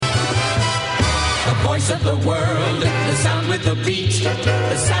voice of the world, the sound with the beat,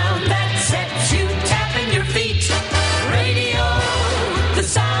 the sound that sets you tapping your feet. Radio, the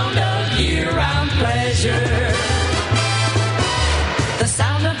sound of year-round pleasure. The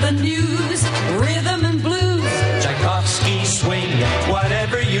sound of the news, rhythm and blues. Tchaikovsky swing,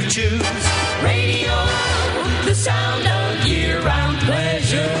 whatever you choose. Radio, the sound of year-round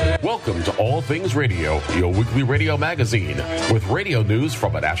pleasure. Welcome to All Things Radio, your weekly radio magazine, with radio news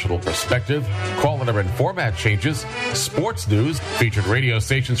from a national perspective, calendar and format changes, sports news, featured radio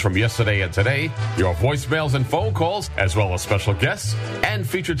stations from yesterday and today, your voicemails and phone calls, as well as special guests and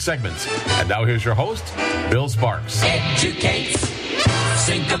featured segments. And now here's your host, Bill Sparks. Educates,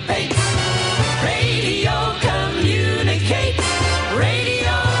 syncopates, radio communicates,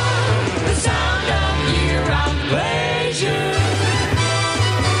 radio, the sound of year-round pleasure.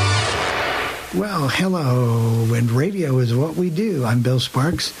 Well, hello, and radio is what we do. I'm Bill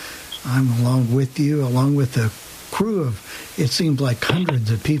Sparks. I'm along with you, along with a crew of, it seems like hundreds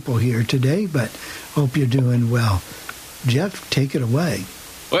of people here today, but hope you're doing well. Jeff, take it away.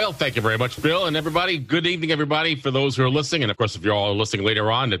 Well, thank you very much, Bill, and everybody. Good evening, everybody, for those who are listening. And, of course, if you're all listening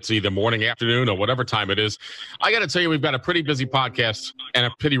later on, it's either morning, afternoon, or whatever time it is. I got to tell you, we've got a pretty busy podcast and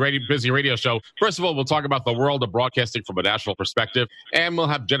a pretty busy radio show. First of all, we'll talk about the world of broadcasting from a national perspective, and we'll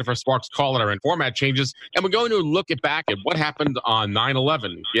have Jennifer Sparks calendar and format changes. And we're going to look back at what happened on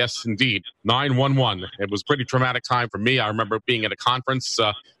 9/11. Yes, indeed, 9/11. It was a pretty traumatic time for me. I remember being at a conference,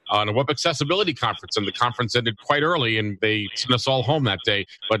 on a web accessibility conference, and the conference ended quite early, and they sent us all home that day.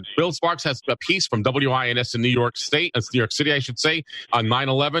 But Bill Sparks has a piece from WINS in New York City, I should say, on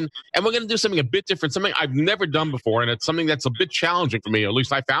 9/11, and we're going to do something a bit different, something I've never done before, and it's something that's a bit challenging for me. At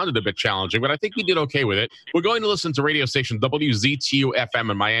least I found it a bit challenging, but I think we did okay with it. We're going to listen to radio station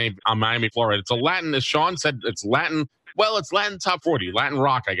WZTU-FM in Miami, Florida. It's a Latin, as Sean said, it's Latin. Well, it's Latin Top 40, Latin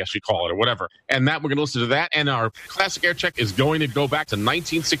Rock, I guess you call it, or whatever. And that we're going to listen to that. And our classic air check is going to go back to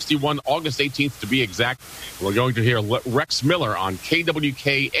 1961, August 18th to be exact. We're going to hear Rex Miller on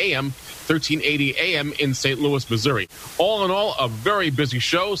KWK AM, 1380 AM in St. Louis, Missouri. All in all, a very busy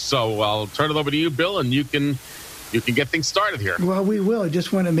show. So I'll turn it over to you, Bill, and you can get things started here. Well, we will. I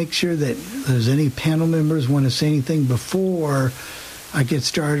just want to make sure that there's any panel members want to say anything before I get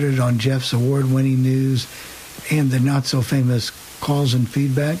started on Jeff's award-winning news and the not-so-famous calls and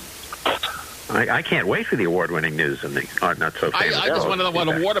feedback. I can't wait for the award-winning news and the not-so-famous. I just want to know what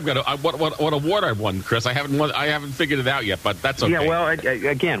award I'm going to what award I won, Chris. I haven't figured it out yet, but that's okay. Yeah, well,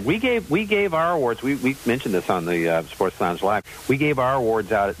 again, we gave our awards. We mentioned this on the Sports Lounge Live. We gave our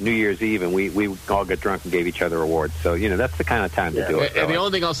awards out at New Year's Eve, and we all got drunk and gave each other awards. So that's the kind of time to do it. And the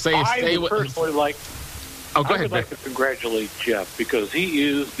only thing I'll say is I would personally like. Oh, go ahead. I would like to congratulate Jeff because he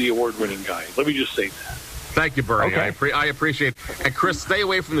is the award-winning guy. Let me just say that. Thank you, Bernie. Okay. I appreciate it. And, Chris, stay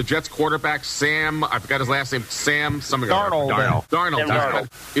away from the Jets quarterback, Sam. I forgot his last name. Sam. Darnold.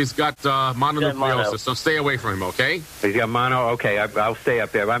 He's got mononucleosis, so stay away from him, okay? He's got mono. Okay, I'll stay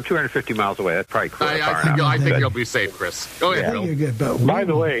up there. I'm 250 miles away. That's probably cool. I think you'll be safe, Chris. Go ahead, Bill. You're good, but by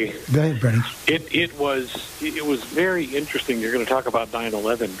the way, go ahead, Bernie. It was very interesting. You're going to talk about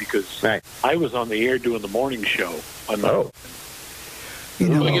 9/11 because right. I was on the air doing the morning show on 9/11. You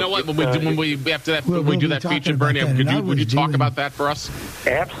know what? When we do that feature, Bernie, would you talk about that for us?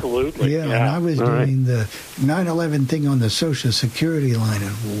 Absolutely. Yeah, and I was doing the 9/11 thing on the Social Security line,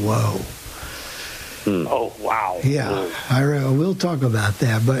 and whoa. Oh, wow. Yeah, we'll talk about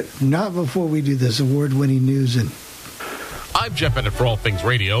that, but not before we do this award-winning news. And I'm Jeff Bennett for All Things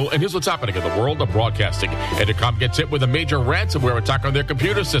Radio, and here's what's happening in the world of broadcasting. Entercom gets hit with a major ransomware attack on their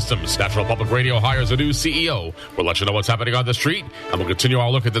computer systems. National Public Radio hires a new CEO. We'll let you know what's happening on the street, and we'll continue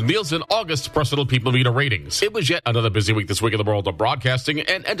our look at the Nielsen August Personal People Meter ratings. It was yet another busy week this week in the world of broadcasting,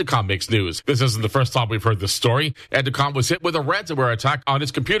 and Entercom makes news. This isn't the first time we've heard this story. Entercom was hit with a ransomware attack on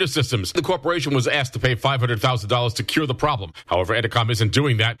its computer systems. The corporation was asked to pay $500,000 to cure the problem. However, Entercom isn't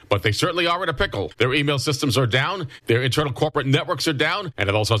doing that, but they certainly are in a pickle. Their email systems are down, their internal corporate networks are down, and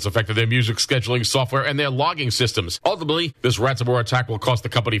it also has affected their music scheduling software and their logging systems. Ultimately, this ransomware attack will cost the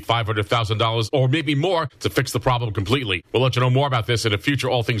company $500,000 or maybe more to fix the problem completely. We'll let you know more about this in a future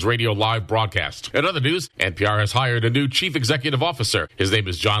All Things Radio live broadcast. In other news, NPR has hired a new chief executive officer. His name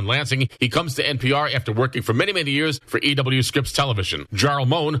is John Lansing. He comes to NPR after working for many, many years for EW Scripps Television. Jarl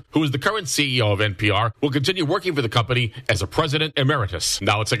Moan, who is the current CEO of NPR, will continue working for the company as a president emeritus.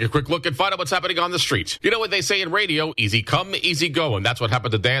 Now let's take a quick look and find out what's happening on the street. You know what they say in radio, easy come, easy go. And that's what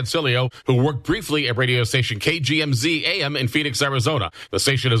happened to Dan Cilio, who worked briefly at radio station KGMZ AM in Phoenix, Arizona. The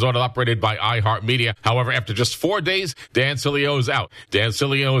station is owned and operated by iHeartMedia. However, after just 4 days, Dan Cilio is out. Dan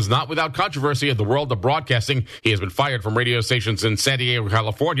Cilio is not without controversy in the world of broadcasting. He has been fired from radio stations in San Diego,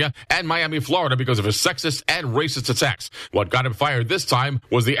 California and Miami, Florida because of his sexist and racist attacks. What got him fired this time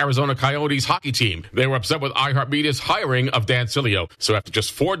was the Arizona Coyotes hockey team. They were upset with iHeartMedia's hiring of Dan Cilio. So after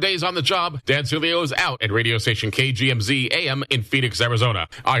just 4 days on the job, Dan Cilio is out at radio station KGMZ AM in Phoenix, Arizona.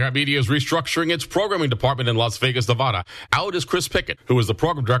 iHeartMedia is restructuring its programming department in Las Vegas, Nevada. Out is Chris Pickett, who is the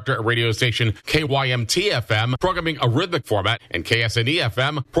program director at radio station KYMT FM, programming a rhythmic format, and KSNE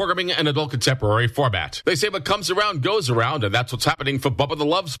FM, programming an adult contemporary format. They say what comes around goes around, and that's what's happening for Bubba the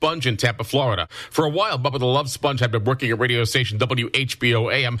Love Sponge in Tampa, Florida. For a while, Bubba the Love Sponge had been working at radio station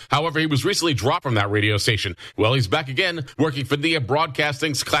WHBO AM. However, he was recently dropped from that radio station. Well, he's back again, working for NIA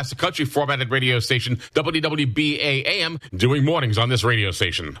Broadcasting's classic country formatted radio station WWBA AM, doing mornings on this radio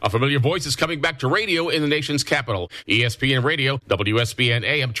station. A familiar voice is coming back to radio in the nation's capital. ESPN Radio, WSBN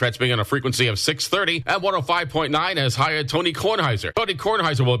AM, transmitting on a frequency of 630 and 105.9 has hired Tony Kornheiser. Tony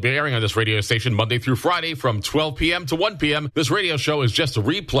Kornheiser will be airing on this radio station Monday through Friday from 12 p.m. to 1 p.m. This radio show is just a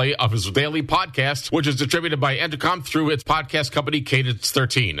replay of his daily podcast, which is distributed by Entercom through its podcast company Cadence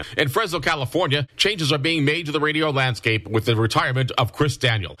 13. In Fresno, California, changes are being made to the radio landscape with the retirement of Chris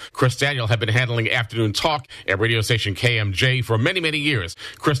Daniel. Chris Daniel had been handling afternoon talk at radio station KMJ for many, many years.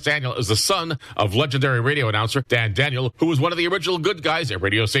 Chris Daniel is the son of legendary radio announcer Dan Daniel, who was one of the original good guys at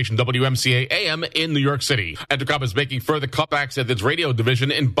radio station WMCA AM in New York City. Entercom is making further cutbacks at its radio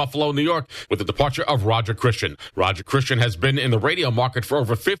division in Buffalo, New York, with the departure of Roger Christian. Roger Christian has been in the radio market for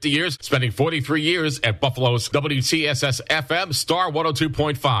over 50 years, spending 43 years at Buffalo's WTSS FM Star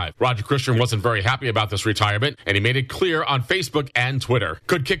 102.5. Roger Christian wasn't very happy about this retirement, and he made it clear on Facebook and Twitter.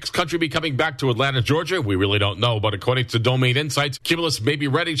 Could Kicks Country be coming back to Atlanta, Georgia? We really don't know, but according to Domain Insights, Cumulus may be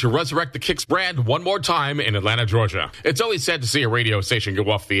ready to resurrect the Kicks brand one more time in Atlanta, Georgia. It's always sad to see a radio station go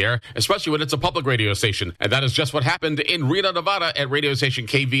off the air, especially when it's a public radio station, and that is just what happened in Reno, Nevada at radio station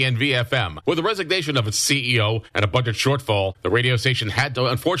KVNV FM. With the resignation of its CEO and a budget shortfall, the radio station had to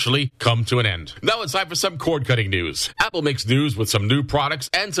unfortunately come to an end. Now it's time for some cord-cutting news. Apple makes news with some new products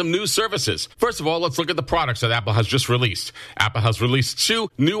and some new services. First of all, let's look at the products that Apple has just released. Apple has released 2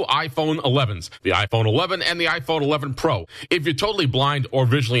 new iPhone 11s, the iPhone 11 and the iPhone 11 Pro. If you're totally blind or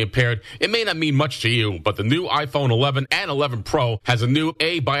visually impaired, it may not mean much to you, but the new iPhone 11 and 11 Pro has a new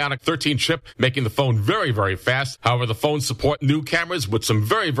Bionic 13 chip, making the phone very, very fast. However, the phones support new cameras with some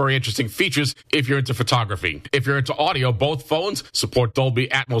very, very interesting features if you're into photography. If you're into audio, both phones support Dolby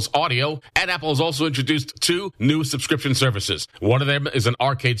Atmos audio, and Apple has also introduced 2 new subscription services. One of them is an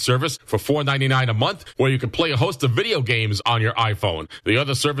arcade service for $4.99 a month, where you can play a host of video games on your iPhone. The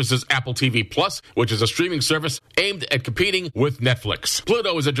other service is Apple TV Plus, which is a streaming service aimed at competing with Netflix.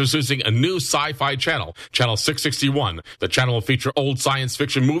 Pluto is introducing a new sci-fi channel, Channel 661. The channel will feature old science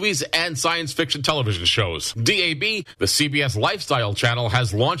fiction movies and science fiction television shows. DAB, the CBS Lifestyle channel,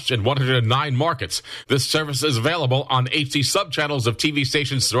 has launched in 109 markets. This service is available on HD sub-channels of TV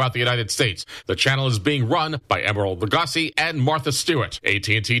stations throughout the United States. The channel is being run by Emerald Lagasse and Martha Stewart.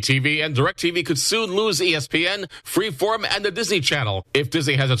 AT&T TV and DirecTV could soon lose ESPN, Freeform, and the Disney Channel if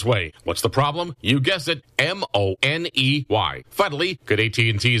Disney has its way. What's the problem? You guessed it, MONEY. Finally, could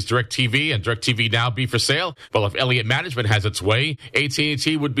AT&T's DirecTV and DirecTV Now be for sale? Well, if Elliott Management has its way,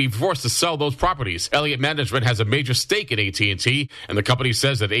 AT&T would be forced to sell those properties. Elliott Management has a major stake in AT&T, and the company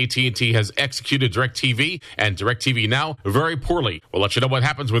says that AT&T has executed DirecTV and DirecTV Now very poorly. We'll let you know what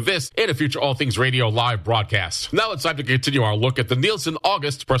happens with this in a future All Things Radio live broadcast. Now it's time to continue our look at the Nielsen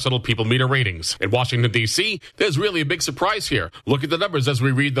August Personal People Meter ratings. In Washington, D.C., there's really a big surprise here. Look at the numbers as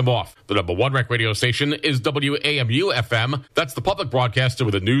we read them off. The number 1 rec radio station is WAMU-FM. That's the public broadcaster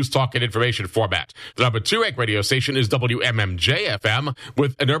with a news, talk, and information format. The number 2 rec radio station is WMMJ-FM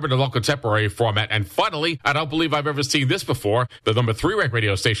with an urban and local contemporary format. And finally, I don't believe I've ever seen this before, the number 3 rec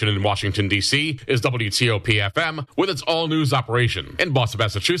radio station in Washington, D.C. is WTOP-FM with its all-news operation. In Boston,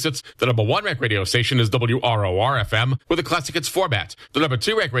 Massachusetts, the number 1 rec radio station is WROR-FM with a classic hits format. The number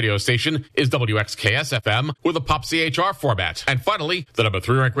 2 rec radio station is WXKS-FM with a pop CHR format. And finally, the number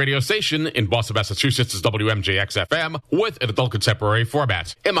 3 rec radio station in Boston, Massachusetts is WMJX-FM with an adult contemporary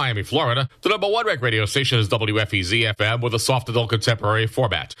format. In Miami, Florida, the number 1 rec radio station is WFEZ-FM with a soft adult contemporary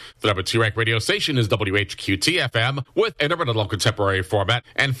format. The number 2 rec radio station is WHQT-FM with an urban adult contemporary format.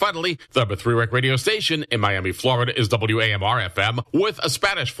 And finally, the number 3 rec radio station in Miami, Florida is WAMR-FM with a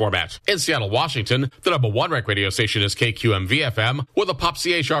Spanish format. In Seattle, Washington, the number 1 rec radio station is KQMV-FM with a pop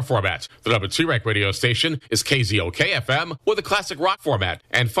CHR format. The number 2 rec radio station is KZOK-FM with a classic rock format.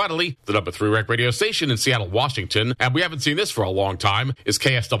 And finally, the number 3 rec radio station in Seattle, Washington Washington, and we haven't seen this for a long time, is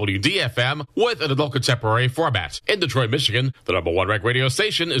KSWD-FM with an adult contemporary format. In Detroit, Michigan, the number 1 reg radio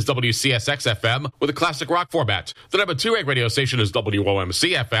station is WCSX-FM with a classic rock format. The number 2 reg radio station is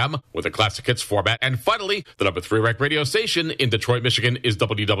WOMC-FM with a classic hits format. And finally, the number 3 reg radio station in Detroit, Michigan is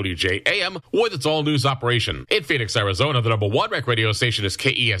WWJ-AM with its all-news operation. In Phoenix, Arizona, the number 1 reg radio station is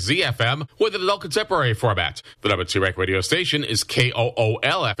KESZ-FM with an adult contemporary format. The number 2 reg radio station is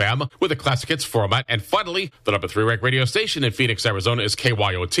KOOL-FM with a classic hits format. And finally, the number 3 reg radio station in Phoenix, Arizona is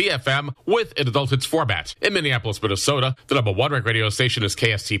KYOT-FM with an adult hits format. In Minneapolis, Minnesota, the number 1 reg radio station is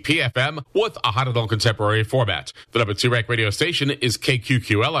KSTP-FM with a hot adult contemporary format. The number 2 reg radio station is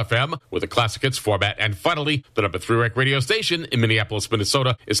KQQL-FM with a classic hits format. And finally, the number 3 reg radio station in Minneapolis,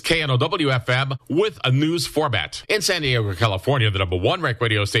 Minnesota is KNOW-FM with a news format. In San Diego, California, the number 1 reg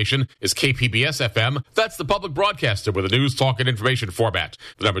radio station is KPBS-FM. That's the public broadcaster with a news, talk, and information format.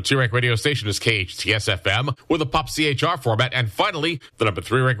 The number 2 reg radio station is KHTS-FM with a pop CHR format. And finally, the number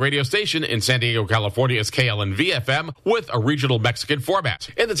 3 reg radio station in San Diego, California is KLNV-FM with a regional Mexican format.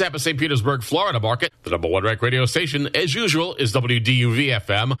 In the Tampa, St. Petersburg, Florida market, the number 1 reg radio station, as usual, is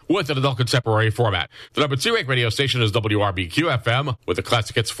WDUV-FM with an adult contemporary format. The number 2 reg radio station is WRBQ-FM with a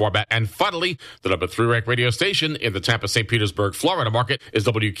classic hits format. And finally, the number 3 reg radio station in the Tampa, St. Petersburg, Florida market is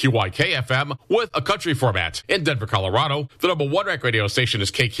WQYK-FM with a country format. In Denver, Colorado, the number 1 reg radio station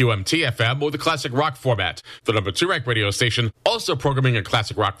is KQMT-FM with a classic rock format. The number 2 reg radio station, also programming in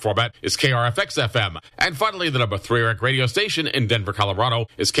classic rock format, is KRFX-FM. And finally, the number 3 reg radio station in Denver, Colorado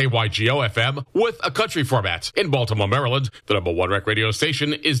is KYGO-FM with a country format. In Baltimore, Maryland, the number 1 reg radio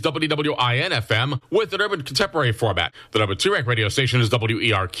station is WWIN-FM with an urban contemporary format. The number 2 reg radio station is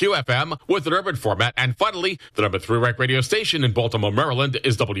WERQ-FM with an urban format. And finally, the number 3 reg radio station in Baltimore, Maryland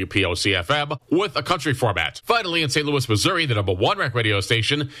is WPOC-FM with a country format. Finally, in St. Louis, Missouri, the number 1 reg radio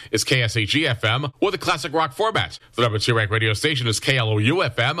station is KSHE-FM with a classic rock format. The number 2 reg radio station is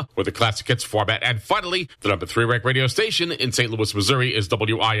KLOU-FM with a classic hits format. And finally, the number 3 reg radio station in St. Louis, Missouri is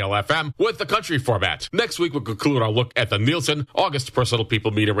WIL-FM with the country format. Next week, we'll conclude our look at the Nielsen August Personal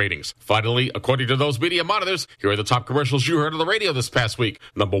People Meter Ratings. Finally, according to those media monitors, here are the top commercials you heard on the radio this past week.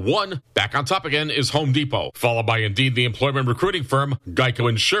 Number 1, back on top again, is Home Depot, followed by Indeed, the employment recruiting firm, Geico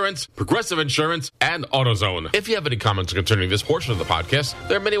Insurance, Progressive Insurance, and AutoZone. If you have any comments concerning this portion of the podcast,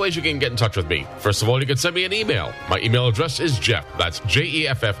 there are many ways you can get in touch with me. First of all, you can send me an email. My email address is Jeff, that's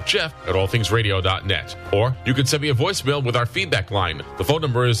Jeff, Jeff at allthingsradio.net. Or you can send me a voicemail with our feedback line. The phone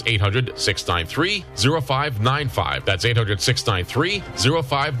number is 800-693-0595. That's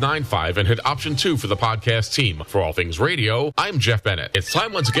 800-693-0595, and hit option 2 for the podcast team. For All Things Radio, I'm Jeff Bennett. It's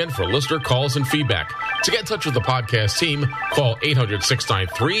time once again for listener calls and feedback. To get in touch with the podcast team, call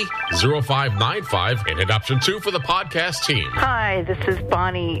 800-693-0595 and hit option 2 for the podcast team. Hi, this is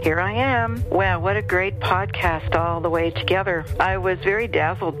Bonnie. Here I am. Wow, what a great podcast all the way together. I was very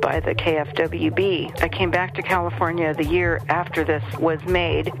dazzled by the KFWB. I came back to California the year after this was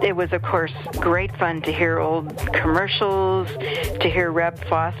made. It was, of course, great fun to hear old commercials, to hear Reb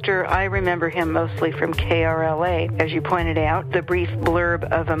Foster. I remember him mostly from KRLA, as you pointed out, the brief blurb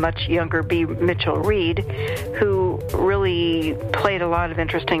of a much younger B. Mitchell Reed, who really played a lot of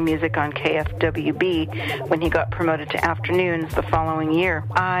interesting music on KFWB when he got promoted to afternoons the following year.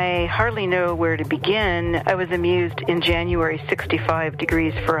 I hardly know where to begin. I was amused in January, 65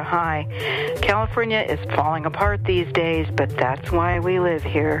 degrees for a high. California is falling apart these days, but that's why we live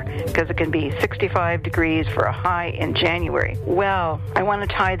here, because it can be 65 degrees for a high in January. Well, I want to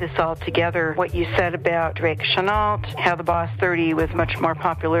tie this all together. What you said about Drake Chenault, how the Boss 30 was much more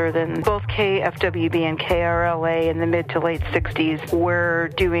popular than both KFWB and KRLA in the mid to late 60s, were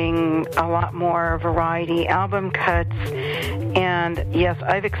doing a lot more variety album cuts. And yes,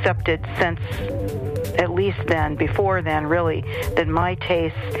 I've accepted since at least then, before then really, that my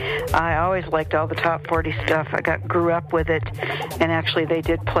tastes, I always liked all the top 40 stuff. I grew up with it, and actually they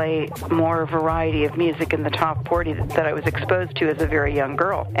did play more variety of music in the top 40 that I was exposed to as a very young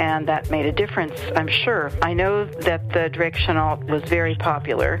girl, and that made a difference, I'm sure. I know that the Drake Chenault was very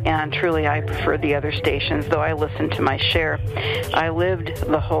popular, and truly I prefer the other stations, though I listened to my share. I lived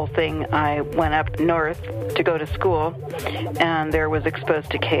the whole thing. I went up north to go to school, and there was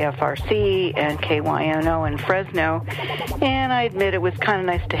exposed to KFRC and KYNO in Fresno, and I admit it was kind of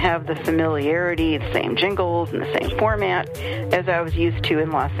nice to have the familiarity, the same jingles and the same format as I was used to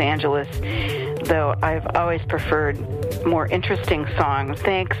in Los Angeles. though I've always preferred more interesting songs.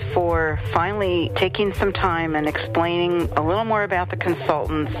 Thanks for finally taking some time and explaining a little more about the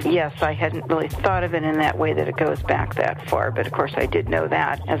consultants. Yes, I hadn't really thought of it in that way, that it goes back that far, but of course I did know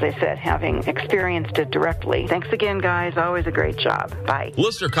that, as I said, having experienced it directly. Thanks again, guys. Always a great job. Bye.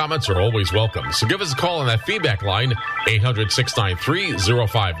 Listener comments are always welcome, so give us a call on that feedback line,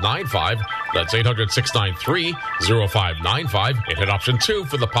 800-693-0595. That's 800-693-0595, and hit option 2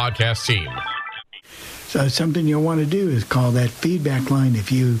 for the podcast team. So something you'll want to do is call that feedback line.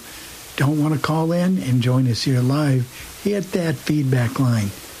 If you don't want to call in and join us here live, hit that feedback line.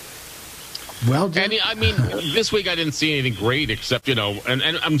 Well, and I mean, this week I didn't see anything great except, and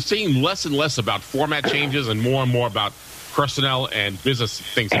I'm seeing less and less about format changes and more about personnel and business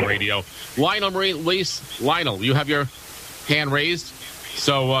things in radio. Lionel, you have your hand raised,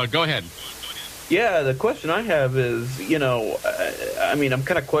 so go ahead. Yeah, the question I have is, I'm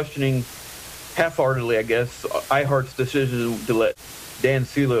kind of questioning half-heartedly, I guess, iHeart's decision to let Dan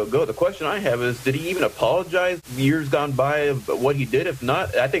Celio go. The question I have is, did he even apologize years gone by of what he did? If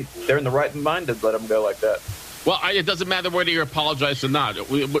not, I think they're in the right mind to let him go like that. Well, it doesn't matter whether you apologize or not.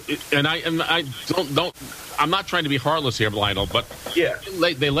 I'm not trying to be heartless here, Lionel, but yeah,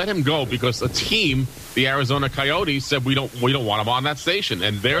 they let him go because the team, the Arizona Coyotes, said we don't want him on that station,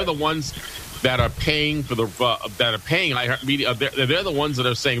 and they're the ones that are paying for iHeartMedia. They're the ones that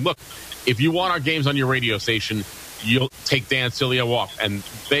are saying, look, if you want our games on your radio station, you'll take Dan Celio off. And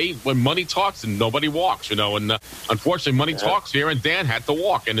when money talks, and nobody walks, and unfortunately money talks here, and Dan had to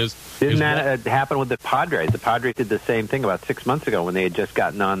walk. And Didn't that happen with the Padres? The Padres did the same thing about 6 months ago when they had just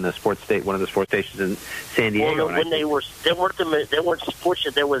gotten on one of the sports stations in San Diego. Well, they weren't sports,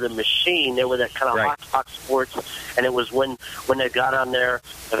 they were the machine. They were that kind of hot talk sports. And it was when they got on there,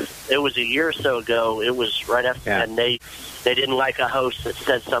 it was a year or so ago, it was right after, and they didn't like a host that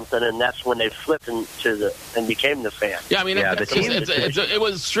said something, and that's when they flipped and became the fan. Yeah, I mean, it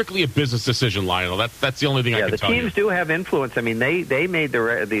was strictly a business decision, Lionel. That's the only thing I can tell you. The teams do have influence. I mean, they made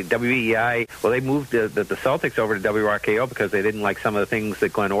the WEI. Well, they moved the Celtics over to WRKO because they didn't like some of the things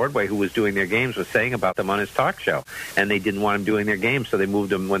that Glenn Ordway, who was doing their games, was saying about them on his talk show, and they didn't want him doing their games, so they moved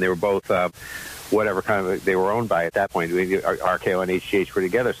them when they were both. Whatever kind of they were owned by at that point. RKO and HGH were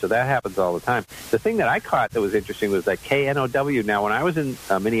together, so that happens all the time. The thing that I caught that was interesting was that KNOW. Now, when I was in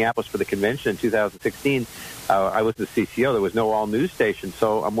Minneapolis for the convention in 2016, I was the CCO. There was no all-news station,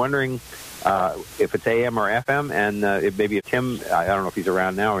 so I'm wondering if it's AM or FM, and maybe a Tim, I don't know if he's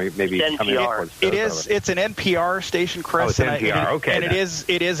around now, or maybe he's coming up. It's an NPR station, Chris. Oh, it's NPR, okay. And it is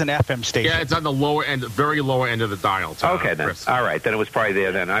an FM station. Yeah, it's on the lower end, very lower end of the dial. Okay, then. Chris. All right, then it was probably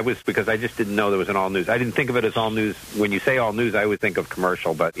there then. Because I just didn't know there was an all-news. I didn't think of it as all-news. When you say all-news, I would think of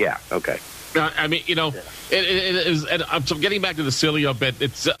commercial, but yeah, okay. I mean, it is. And so getting back to the Celio bit,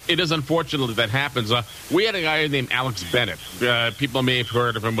 it is unfortunate that happens. We had a guy named Alex Bennett. People may have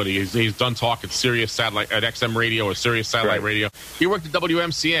heard of him, but he's done talk at Sirius Satellite, at XM Radio or Sirius Satellite Radio. He worked at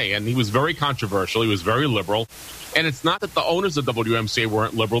WMCA, and he was very controversial. He was very liberal. And it's not that the owners of WMCA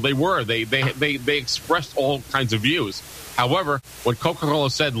weren't liberal. They were. They expressed all kinds of views. However, when Coca-Cola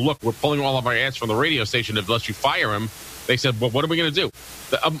said, "Look, we're pulling all of our ads from the radio station unless you fire him," they said, well, what are we going to do?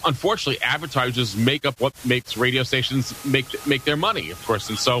 Unfortunately, advertisers make up what makes radio stations make their money, of course.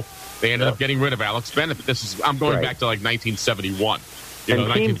 And so they ended up getting rid of Alex Bennett. But I'm going back to like 1971.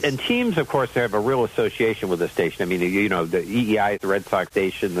 And teams, of course, they have a real association with the station. I mean, the EEI is the Red Sox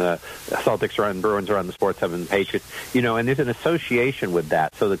station, the Celtics are on, Bruins are on the Sports Hub, and the Patriots, and there's an association with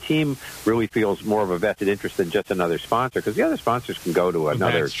that. So the team really feels more of a vested interest than just another sponsor, because the other sponsors can go to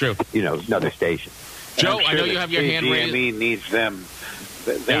another, another station. Joe, I know you have your hand raised. KGME needs them.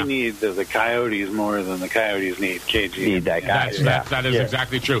 They need the Coyotes more than the Coyotes need KGME. Need that guy. That is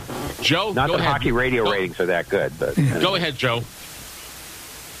exactly true. Joe, not go that ahead. Hockey radio ratings are that good, but go ahead, Joe.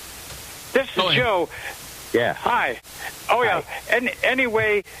 This is Joe. Yeah. Hi. Oh, yeah. And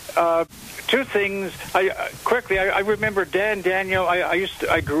anyway, two things. I remember Dan Daniel.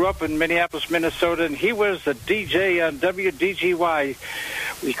 I grew up in Minneapolis, Minnesota, and he was the DJ on WDGY.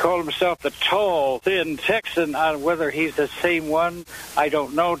 He called himself the tall, thin Texan. Whether he's the same one, I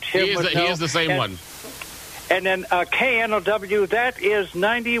don't know. Tim he is the same one. And then KNOW, that is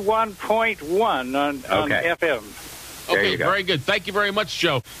 91.1 on FM. Okay, very good. Thank you very much,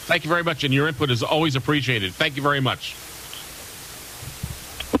 Joe. Thank you very much, and your input is always appreciated. Thank you very much.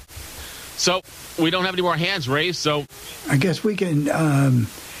 So we don't have any more hands raised, so I guess we can.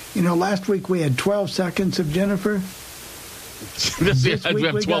 Last week we had 12 seconds of Jennifer. this week we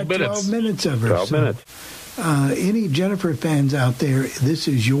have 12 minutes. 12 minutes of her. 12 minutes. Any Jennifer fans out there, this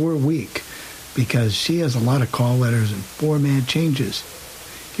is your week, because she has a lot of call letters and format changes.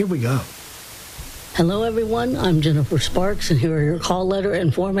 Here we go. Hello, everyone. I'm Jennifer Sparks, and here are your call letter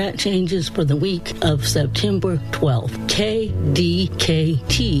and format changes for the week of September 12th.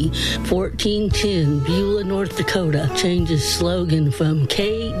 KDKT 1410, Beulah, North Dakota, changes slogan from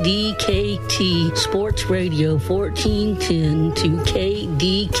KDKT Sports Radio 1410 to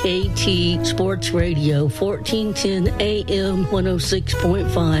KDKT Sports Radio 1410 AM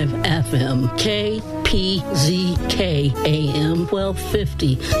 106.5 FM. KPZK AM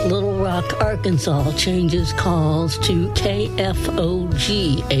 1250, Little Rock, Arkansas, changes calls to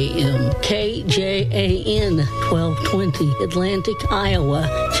KFOG AM. KJAN 1220, Atlantic, Iowa,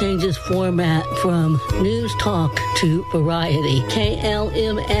 changes format from News Talk to Variety.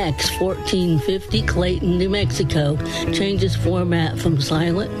 KLMX 1450, Clayton, New Mexico, changes format from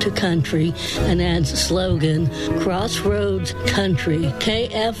silent to country and adds slogan Crossroads Country.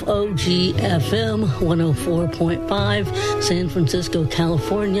 KFOG FM 104.5, San Francisco,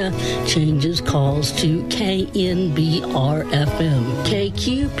 California, changes calls to KNBR FM.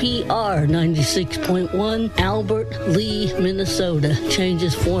 KQPR 96.1, Albert Lee, Minnesota,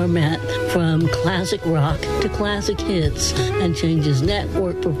 changes format from classic rock to classic hits and changes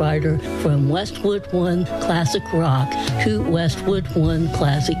network provider from Westwood One Classic Rock to Westwood One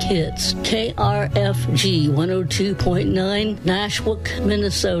Classic Hits. KRFG 102.9, Nashwauk,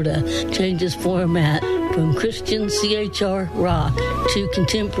 Minnesota, changes format from Christian CHR Rock to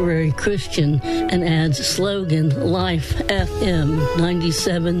Contemporary Christian and adds slogan Life FM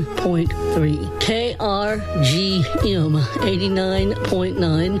 97.3. KRGM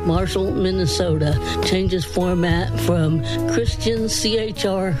 89.9, Marshall, Minnesota, changes format from Christian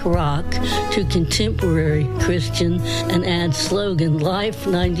CHR Rock to Contemporary Christian and adds slogan Life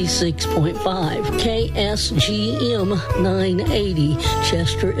 96.5. KSGM 980,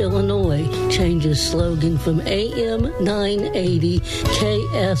 Chester, Illinois, changes slogan from AM 980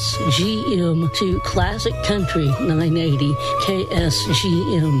 KSGM to Classic Country 980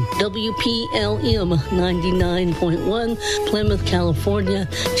 KSGM. WPLM 99.1, Plymouth, California,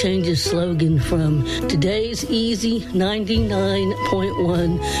 changes slogan from Today's Easy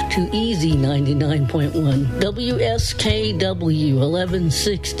 99.1 to Easy 99.1. WSKW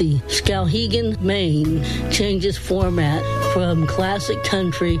 1160, Skowhegan, Maine, changes format from Classic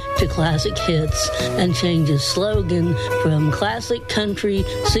Country to Classic Hits and changes slogan from Classic Country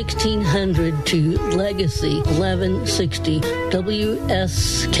 1600 to Legacy 1160.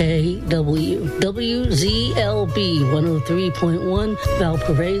 WSKW WZLB 103.1,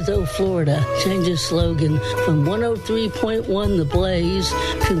 Valparaiso, Florida, changes slogan from 103.1 The Blaze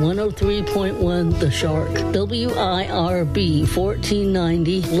to 103.1 The Shark. WIRB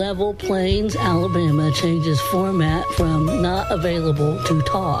 1490, Level Plains, Alabama, changes format from Not Available to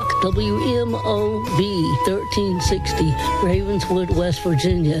Talk. WMOV 1360, Ravenswood, West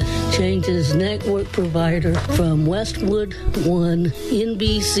Virginia, changes network provider from Westwood One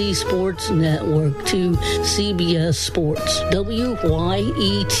NBC Sports Network to CBS Sports.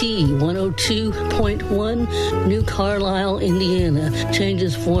 WYET 102.1, New Carlisle, Indiana,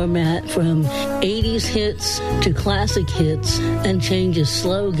 changes format from 80s hits to classic hits and changes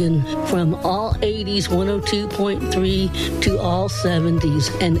slogan from all 80s 102.3 to all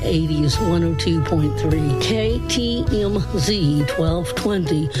 70s and 80s 102.3. KTMZ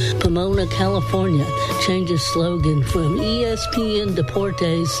 1220, Pomona, California, changes slogan from ESPN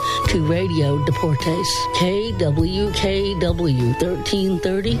Deportes to Radio Deportes. KWKW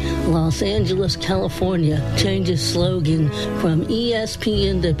 1330, Los Angeles, California, changes slogan from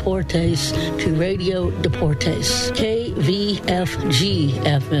ESPN Deportes to Radio Deportes. KVFG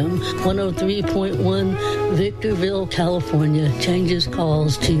FM 103.1, Victorville, California, changes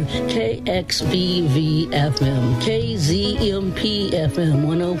calls to KXVV FM. KZMP FM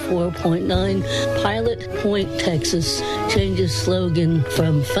 104.9, Pilot Point, Texas, changes slogan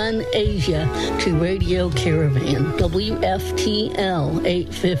from Fun Asia to Radio Caravan. WFTL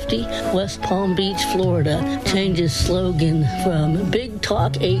 850, West Palm Beach, Florida, changes slogan from Big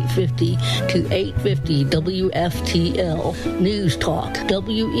Talk 850 to 850 WFTL. News Talk.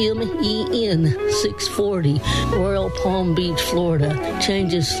 WMEN 640, Royal Palm Beach, Florida,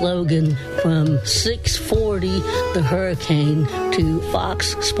 changes slogan from 640 The Hurricane to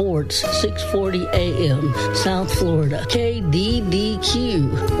Fox Sports 640 AM, South Florida. KDDQ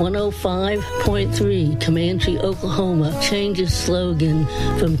 105.3, Comanche, Oklahoma, changes slogan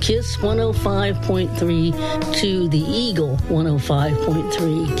from Kiss 105.3 to The Eagle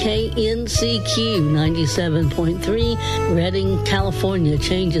 105.3. KNCQ 97.3, Redding, California,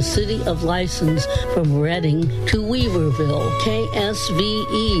 changes city of license from Redding to Weaverville.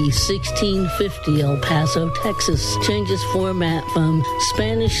 KSVE 1650, 650 El Paso, Texas. Changes format from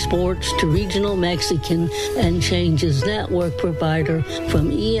Spanish sports to regional Mexican and changes network provider from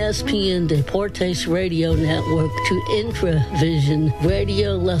ESPN Deportes Radio Network to Intravision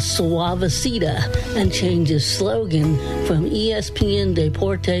Radio La Suavecita and changes slogan from ESPN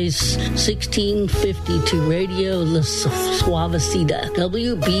Deportes 1650 to Radio La Suavecita.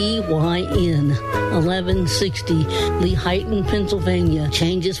 WBYN 1160 Lehighton, Pennsylvania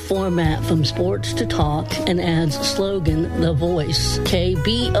changes format from sports to talk and adds slogan The Voice.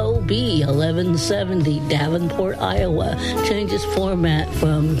 KBOB 1170 Davenport, Iowa changes format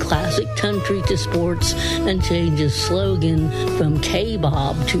from classic country to sports and changes slogan from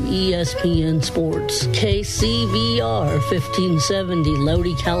K-Bob to ESPN Sports. KCVR 1570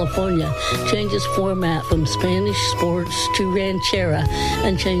 Lodi, California changes format from Spanish sports to ranchera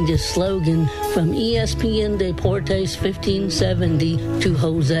and changes slogan from ESPN Deportes 1570 to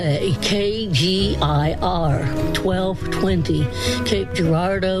Jose. KGIR 1220 Cape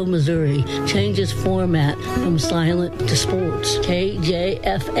Girardeau, Missouri changes format from silent to sports.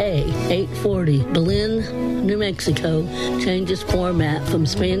 KJFA 840 Belen, New Mexico changes format from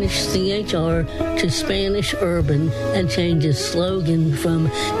Spanish CHR to Spanish Urban and changes slogan from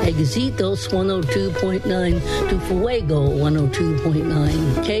Exitos 102.9 to Fuego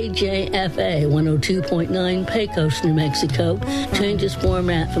 102.9. KJFA 102.9 Pecos, New Mexico changes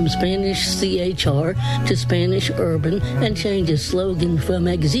format from Spanish CHR to Spanish Urban and changes slogan from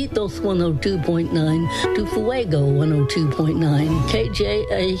Exitos 102.9 to Fuego 102.9.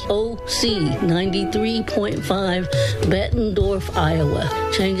 KJAOC 93.5 Bettendorf,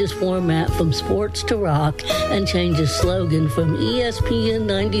 Iowa changes format from sports to rock and changes slogan from ESPN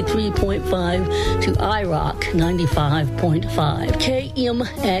 93.5 to iRock 95.5.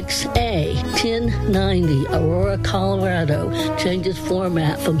 KMXA 1090 Aurora, Colorado changes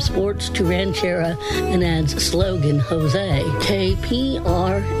format from sports to ranchera and adds slogan Jose.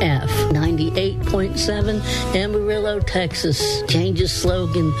 KPRF 98.7 Amarillo, Texas changes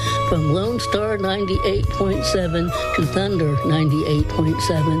slogan from Lone Star 98.7 to Thunder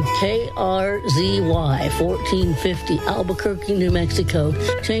 98.7. KRZY 1450 Albuquerque, New Mexico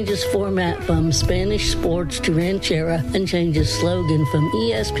changes format from Spanish sports to ranchera and changes slogan from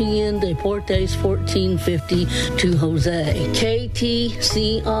ESPN Deportes 1450 to Jose.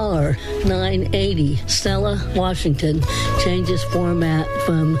 KTCR 980 Stella, Washington changes format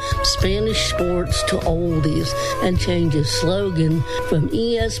from Spanish sports to oldies and changes slogan from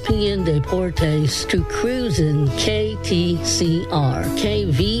ESPN Deportes to Cruisin' KTCR.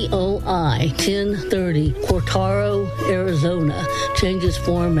 KVOI 1030 Cortaro, Arizona changes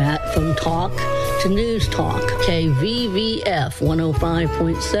format from talk to news talk. KVVF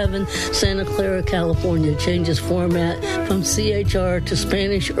 105.7 Santa Clara, California changes format from CHR to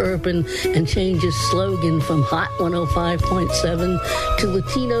Spanish Urban and changes slogan from Hot 105.7 to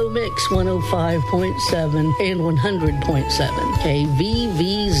Latino Mix 105.7 and 100.7.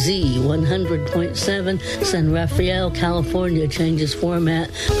 KVVZ 100.7 San Rafael, California changes format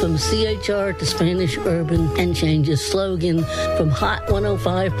from CHR to Spanish Urban and changes slogan from Hot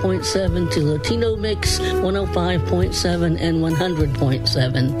 105.7 to Latino Mix 105.7 and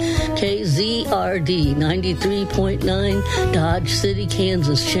 100.7. KZRD 93.9 Dodge City,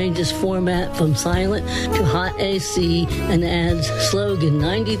 Kansas changes format from silent to hot AC and adds slogan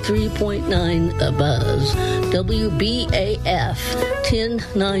 93.9 The Buzz. WBAF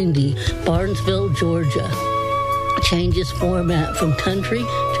 1090 Barnesville, Georgia changes format from country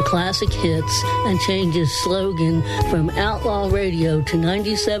to classic hits and changes slogan from Outlaw Radio to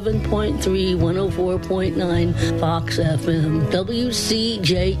 97.3 104.9 Fox FM.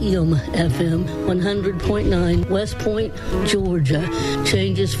 WCJM FM 100.9 West Point, Georgia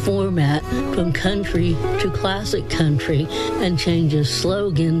changes format from country to classic country and changes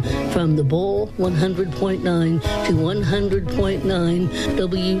slogan from The Bull 100.9 to 100.9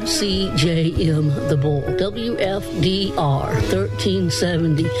 WCJM The Bull. WFDR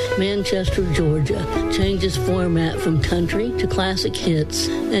 1370 Manchester, Georgia changes format from country to classic hits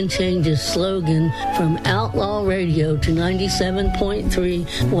and changes slogan from Outlaw Radio to 97.3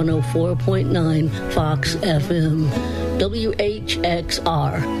 104.9 Fox FM.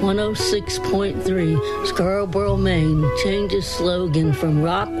 WHXR 106.3 Scarborough, Maine changes slogan from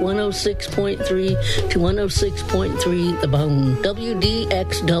Rock 106.3 to 106.3 The Bone.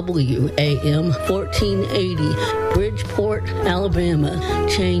 WDXW AM 1480 Bridgeport, Alabama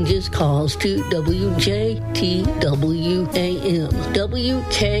changes calls to WJTW AM.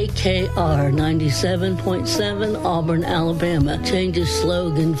 WKKR 97.7 Auburn, Alabama changes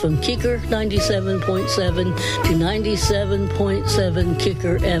slogan from Kicker 97.7 to 96.7 87.7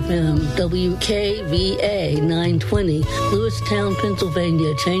 Kicker FM. WKVA 920, Lewistown,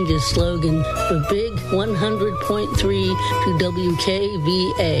 Pennsylvania, changes slogan for Big 100.3 to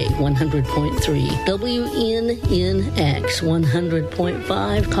WKVA 100.3. WNNX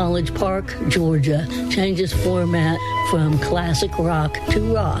 100.5, College Park, Georgia, changes format from classic rock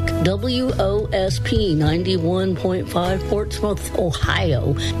to rock. WOSP 91.5, Portsmouth,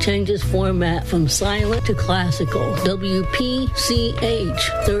 Ohio, changes format from silent to classical. WPCH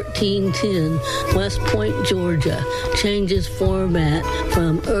 1310, West Point, Georgia, changes format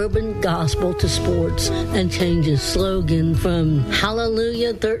from urban gospel to sports and changes slogan from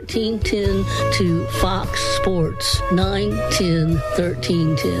Hallelujah 1310 to Fox Sports 910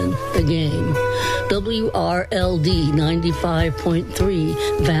 1310, the game. WRLD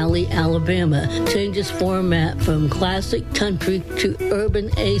 95.3, Valley, Alabama, changes format from classic country to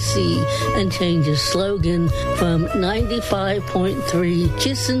urban AC and changes slogan from 95.3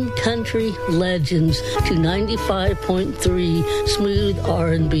 Kissin' Country Legends to 95.3 Smooth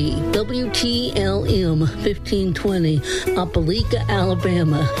R&B. WTLM 1520, Opelika,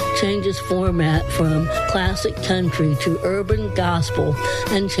 Alabama, changes format from classic country to urban gospel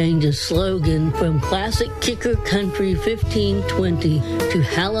and changes slogan from classic kicker country 1520 to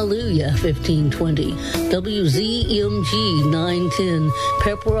Hallelujah 1520. WZMG 910,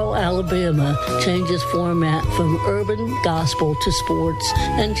 Pepperell, Alabama, changes format from urban gospel to sports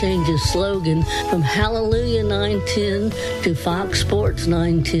and changes slogan from Hallelujah 910 to Fox Sports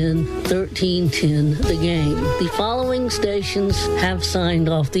 910 1310, the game. The following stations have signed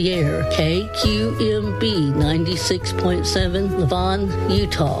off the air: KQMB 96.7, Levon,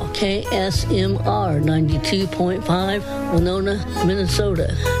 Utah; KSMR 92.5, Winona,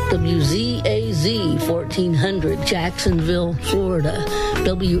 Minnesota; WZAZ 1400, Jacksonville, Florida;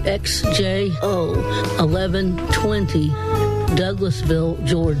 WXJO 1120, Douglasville,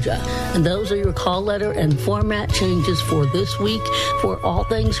 Georgia. And those are your call letter and format changes for this week. For All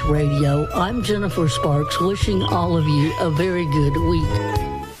Things Radio, I'm Jennifer Sparks, wishing all of you a very good week.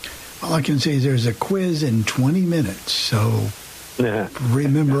 All I can say is there's a quiz in 20 minutes, so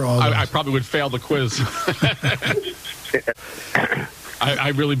remember all I probably would fail the quiz. I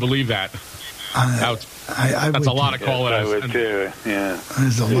really believe that. That's a lot of call letters. I would too, yeah.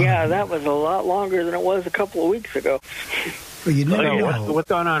 Yeah, that was a lot longer than it was a couple of weeks ago. But you never know. What's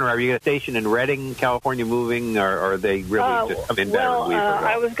going on? Are you a station in Redding, California, moving, or are they really just come in better than we forgot?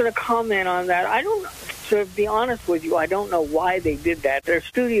 I was going to comment on that. I don't. To be honest with you, I don't know why they did that. Their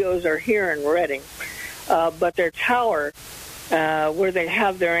studios are here in Redding, but their tower, where they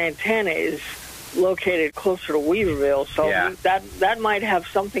have their antenna, is located closer to Weaverville, so that might have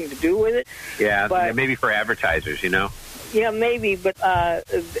something to do with it. Yeah, but maybe for advertisers, you know? Yeah, maybe, but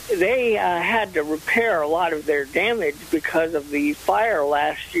they had to repair a lot of their damage because of the fire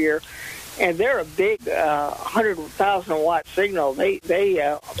last year, and they're a big 100,000-watt signal. They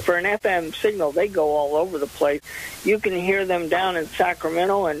for an FM signal, they go all over the place. You can hear them down in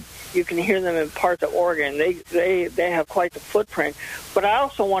Sacramento, and you can hear them in parts of Oregon. They have quite the footprint. But I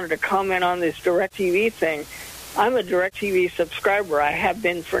also wanted to comment on this DirecTV thing. I'm a DirecTV subscriber. I have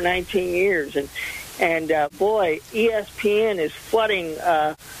been for 19 years, and boy, ESPN is flooding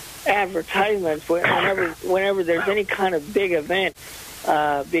advertisements whenever there's any kind of big event,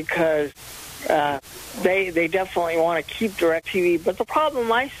 because they definitely want to keep DirecTV. But the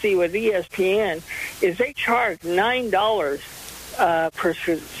problem I see with ESPN is they charge $9 per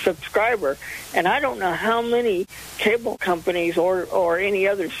subscriber, and I don't know how many cable companies or any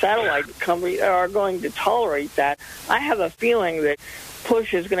other satellite company are going to tolerate that. I have a feeling that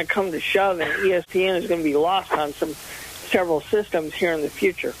push is going to come to shove, and ESPN is going to be lost on several systems here in the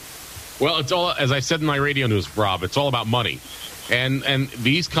future. Well, it's all, as I said in my radio news, Rob, it's all about money. And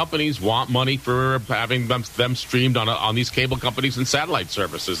these companies want money for having them streamed on these cable companies and satellite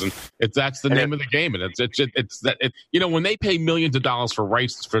services, and that's the name of the game. And it's that when they pay millions of dollars for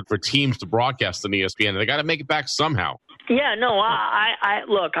rights for teams to broadcast on ESPN, they got to make it back somehow. Yeah, no, I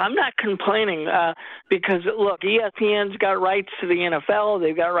look, I'm not complaining because, look, ESPN's got rights to the NFL,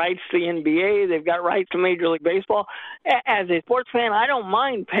 they've got rights to the NBA, they've got rights to Major League Baseball. As a sports fan, I don't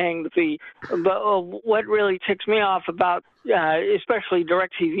mind paying the fee, but what really ticks me off about especially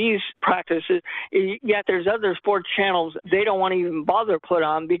DirecTV's practices, yet there's other sports channels they don't want to even bother put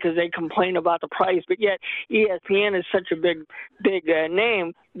on because they complain about the price, but yet ESPN is such a big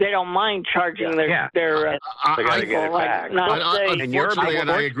name, they don't mind charging their they got to get it back. Unfortunately,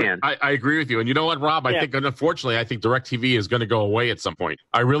 I agree with you. And you know what, Rob? I think DirecTV is going to go away at some point.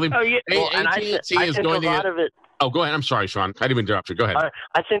 I really. And I think a lot of it. Oh, go ahead. I'm sorry, Sean. I didn't interrupt you. Go ahead.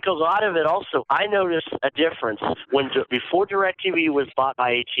 I think a lot of it also, I noticed a difference before DirecTV was bought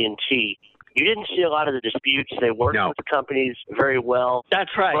by AT&T. You didn't see a lot of the disputes. They worked with the companies very well. That's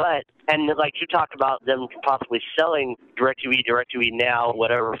right. And like you talked about them possibly selling DirecTV Now,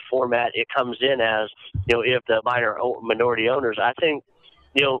 whatever format it comes in as, if the minority owners, I think,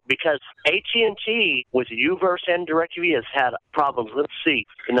 because AT&T with UVerse and DirecTV has had problems. Let's see.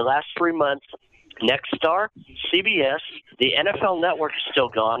 In the last 3 months, Nexstar, CBS, the NFL Network is still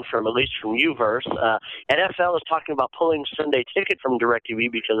gone at least from UVerse. NFL is talking about pulling Sunday Ticket from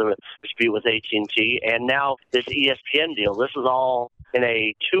DirecTV because of a dispute with AT&T, and now this ESPN deal. This is all in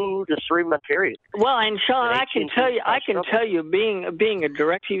a 2 to 3 month period. Well, and Sean, I can tell you, being a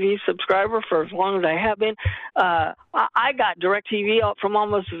DirecTV subscriber for as long as I have been, I got DirecTV out from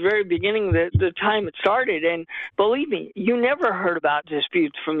almost the very beginning, the time it started, and believe me, you never heard about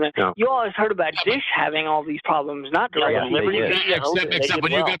disputes from them. No. You always heard about Dish having all these problems, not DirecTV. Except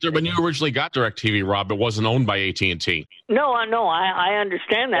when you originally got DirecTV, Rob, it wasn't owned by AT&T. No, I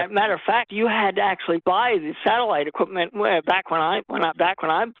understand that. Matter of fact, you had to actually buy the satellite equipment back when I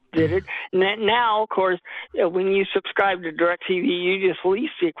did it. Now, of course, when you subscribe to DirecTV, you just lease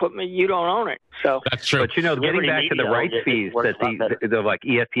the equipment. You don't own it. So that's true. But getting back to the rights fees that the like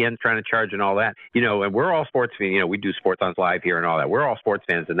ESPN's trying to charge and all that, and we're all sports fans. We do Sports on Live here and all that. We're all sports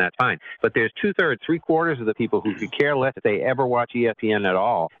fans, and that's fine. But there's 2/3, 3/4 of the people who could care less if they ever watch ESPN at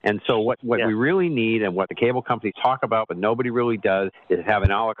all. And so what we really need, and what the cable companies talk about, but nobody really does, is have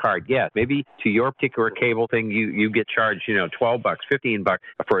an a la carte. Yes, maybe to your particular cable thing, you get charged, $12, $15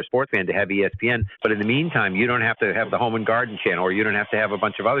 for a sports fan to have ESPN. But in the meantime, you don't have to have the Home and Garden channel, or you don't have to have a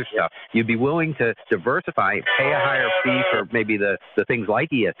bunch of other stuff. You'd be willing to diversify, pay a higher fee for maybe the things like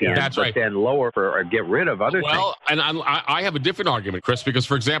ESPN, but then lower or get rid of other things. Well, and I have a different argument, Chris, because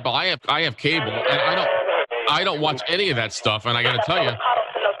for example, I have cable, and I don't watch any of that stuff, and I got to tell you,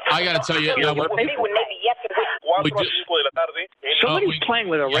 somebody's playing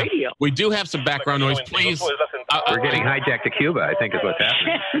with a radio. We do have some background noise, please. We're getting hijacked to Cuba, I think is what's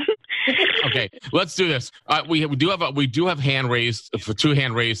happening. Okay, let's do this. We do have hand raised for 2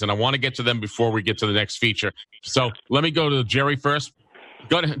 hand raised, and I want to get to them before we get to the next feature. So let me go to Jerry first.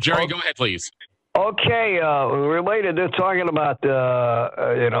 Go ahead, Jerry. Go ahead, please. Okay, related to talking about,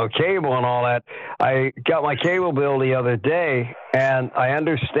 cable and all that, I got my cable bill the other day, and I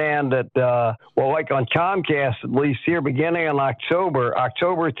understand that, like on Comcast, at least here, beginning in October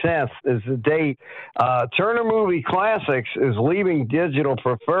 10th is the date, Turner Movie Classics is leaving digital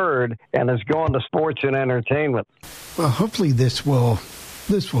preferred and is going to sports and entertainment. Well, hopefully this will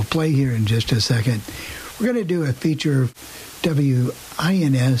play here in just a second. We're going to do a feature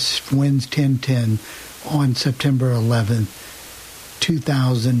WINS wins 1010 on September 11th,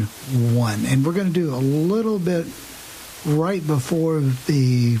 2001. And we're going to do a little bit right before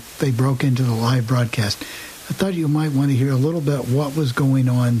they broke into the live broadcast. I thought you might want to hear a little bit what was going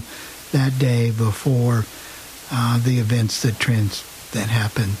on that day before the events that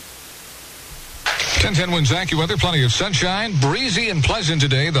happened. 1010 wins AccuWeather. Plenty of sunshine. Breezy and pleasant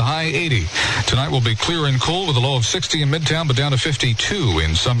today. The high 80. Tonight will be clear and cool with a low of 60 in Midtown, but down to 52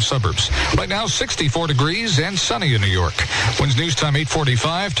 in some suburbs. Right now, 64 degrees and sunny in New York. Wins News Time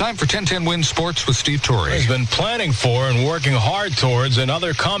 8:45. Time for 1010 Wins Sports with Steve Torrey. He's been planning for and working hard towards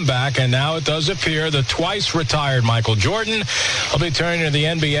another comeback, and now it does appear the twice retired Michael Jordan will be turning to the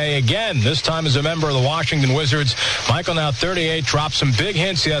NBA again, this time as a member of the Washington Wizards. Michael, now 38, dropped some big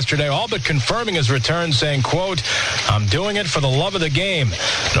hints yesterday, all but confirming his return, saying, quote, "I'm doing it for the love of the game."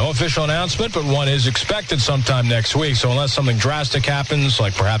 No official announcement, but one is expected sometime next week. So unless something drastic happens,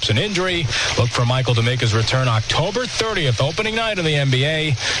 like perhaps an injury, look for Michael to make his return October 30th, opening night in the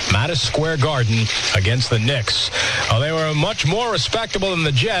NBA, Madison Square Garden against the Knicks. They were much more respectable than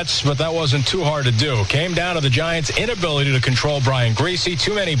the Jets, but that wasn't too hard to do. Came down to the Giants' inability to control Brian Griese.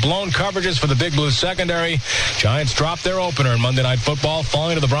 Too many blown coverages for the Big Blue secondary. Giants dropped their opener in Monday Night Football,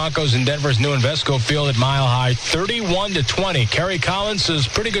 falling to the Broncos in Denver's new Invesco Field at Mile High, 31-20. Kerry Collins'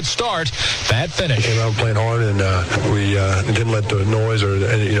 pretty good start, bad finish. Came out playing hard, and we didn't let the noise or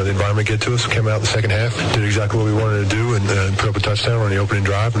the environment get to us. Came out in the second half, did exactly what we wanted to do, and put up a touchdown on the opening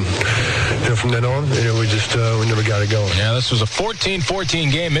drive. And from then on, we just we never got it going. Yeah, this was a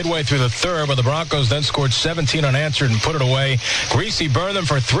 14-14 game midway through the third, where the Broncos then scored 17 unanswered and put it away. Griese burned them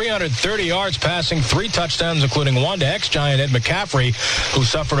for 330 yards, passing 3 touchdowns, including one to ex-Giant Ed McCaffrey, who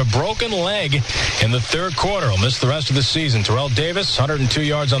suffered a broken leg in the third quarter. He'll miss the rest of the season. Terrell Davis, 102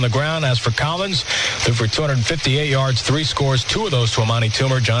 yards on the ground. As for Collins, threw for 258 yards, 3 scores, 2 of those to Amani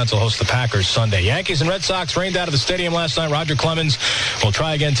Toomer. Giants will host the Packers Sunday. Yankees and Red Sox rained out of the stadium last night. Roger Clemens will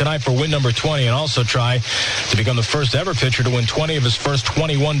try again tonight for win number 20 and also try to become the first ever pitcher to win 20 of his first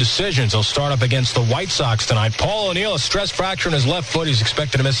 21 decisions. He'll start up against the White Sox tonight. Paul O'Neill, a stress fracture in his left foot. He's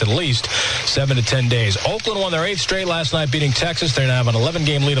expected to miss at least 7 to 10 days. Oakland won their 8th straight last night, beating Texas. They now have an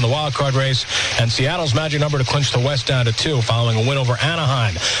 11-game lead in the wild card race, and Seattle's magic number to clinch the West down to 2 following a win over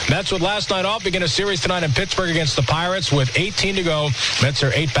Anaheim. Mets with last night off begin a series tonight in Pittsburgh against the Pirates with 18 to go. Mets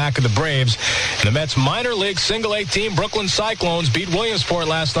are 8 back of the Braves. And the Mets minor league single A team Brooklyn Cyclones beat Williamsport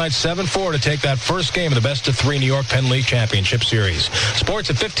last night 7-4 to take that first game of the best of 3 New York Penn League Championship Series. Sports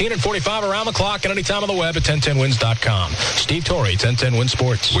at 15 and 45 around the clock and anytime on the web at 1010wins.com. Steve Torrey, 1010 Win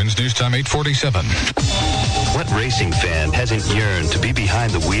Sports. Wins News Time 8:47. What racing fan hasn't yearned to be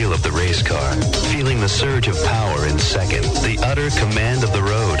behind the wheel of the race car, feeling the surge of power in second, the utter command of the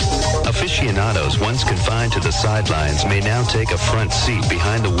road? Aficionados once confined to the sidelines may now take a front seat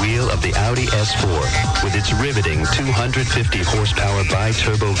behind the wheel of the Audi S4 with its riveting 250 horsepower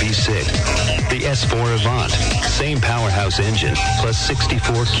bi-turbo V6. The S4 Avant, same powerhouse engine, plus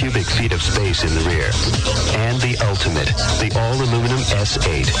 64 cubic feet of space in the rear. And the ultimate, the all-aluminum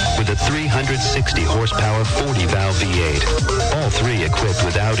S8 with a 360 horsepower 40-valve V8. All 3 equipped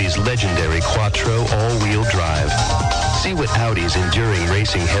with Audi's legendary Quattro all-wheel drive. See what Audi's enduring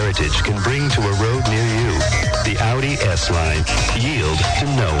racing heritage can bring to a road near you. The Audi S-Line. Yield to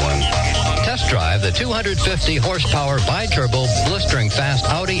no one. Test drive the 250 horsepower bi-turbo blistering fast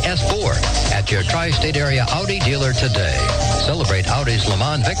Audi S4 at your tri-state area Audi dealer today. Celebrate Audi's Le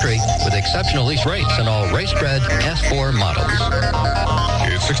Mans victory with exceptional lease rates on all race-bred S4 models.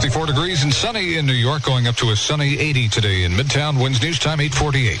 It's 64 degrees and sunny in New York, going up to a sunny 80 today in Midtown. Wins News Time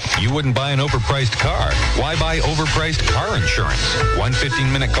 8:48. You wouldn't buy an overpriced car. Why buy overpriced car insurance? One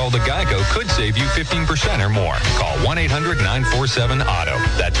 15-minute call to Geico could save you 15% or more. Call 1-800-947-AUTO.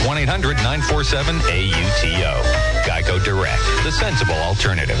 That's 1-800-947-AUTO. Geico Direct, the sensible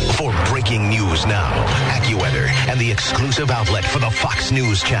alternative. For breaking news now, AccuWeather and the exclusive outlet for the Fox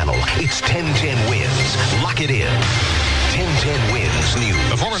News Channel. It's 1010 Wins. Lock it in. 1010 Wins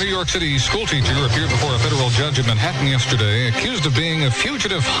News. A former New York City schoolteacher appeared before a federal judge in Manhattan yesterday, accused of being a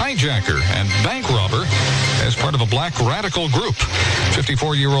fugitive hijacker and bank robber as part of a black radical group.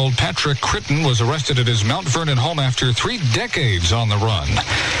 54-year-old Patrick Critton was arrested at his Mount Vernon home after 3 decades on the run.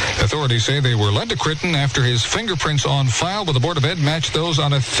 Authorities say they were led to Critton after his fingerprints on file with the Board of Ed matched those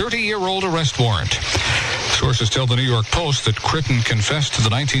on a 30-year-old arrest warrant. Sources tell the New York Post that Critton confessed to the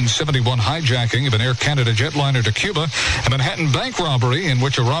 1971 hijacking of an Air Canada jetliner to Cuba, a Manhattan bank robbery in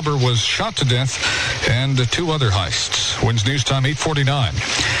which a robber was shot to death, and 2 other heists. Wins News Time 8:49.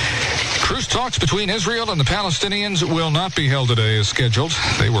 Truce talks between Israel and the Palestinians will not be held today as scheduled.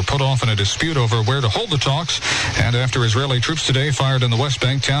 They were put off in a dispute over where to hold the talks, and after Israeli troops today fired in the West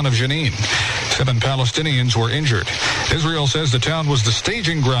Bank town of Jenin. 7 Palestinians were injured. Israel says the town was the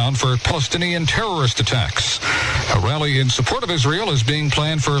staging ground for Palestinian terrorist attacks. A rally in support of Israel is being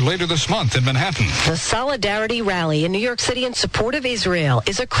planned for later this month in Manhattan. The Solidarity Rally in New York City in support of Israel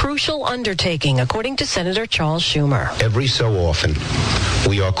is a crucial undertaking, according to Senator Charles Schumer. Every so often,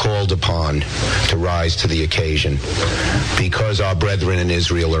 we are called upon to rise to the occasion because our brethren in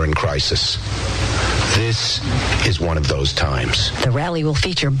Israel are in crisis. This is one of those times. The rally will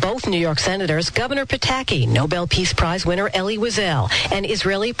feature both New York Senators Governor Pataki, Nobel Peace Prize winner Elie Wiesel, and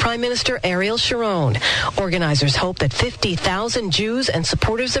Israeli Prime Minister Ariel Sharon. Organizers hope that 50,000 Jews and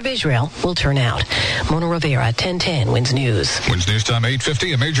supporters of Israel will turn out. Mona Rivera, 1010 Wins News. Wins News Time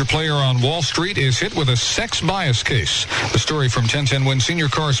 8:50. A major player on Wall Street is hit with a sex bias case. The story from 1010 Wins senior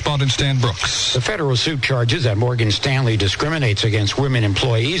correspondent Stan Brooks. The federal suit charges that Morgan Stanley discriminates against women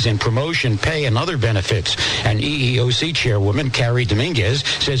employees in promotion, pay, and other benefits. And EEOC chairwoman Carrie Dominguez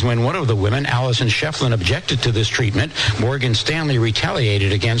says when one of the women, Allison Shefflin, objected to this treatment, Morgan Stanley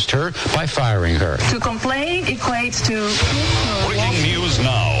retaliated against her by firing her. To complain equates to... Breaking news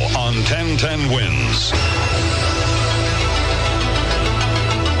now on 1010 Wins.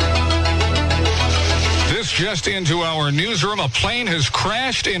 Just into our newsroom, a plane has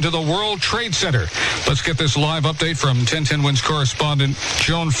crashed into the World Trade Center. Let's get this live update from 1010 Wins correspondent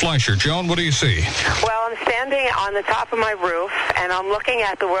Joan Fleischer. Joan, what do you see? Well, I'm standing on the top of my roof, and I'm looking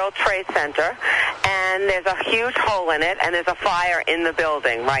at the World Trade Center, and there's a huge hole in it, and there's a fire in the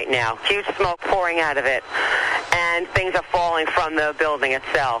building right now. Huge smoke pouring out of it, and things are falling from the building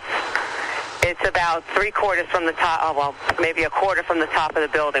itself. It's about 3/4 from the top, well, maybe 1/4 from the top of the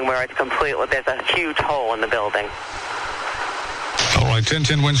building where it's complete. There's a huge hole in the building. All right,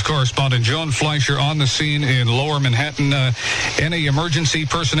 1010 Wins correspondent Joan Fleischer on the scene in Lower Manhattan. Any emergency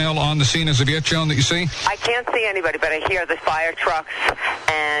personnel on the scene as of yet, Joan, that you see? I can't see anybody, but I hear the fire trucks,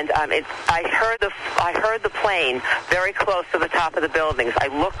 and I heard the plane very close to the top of the buildings. I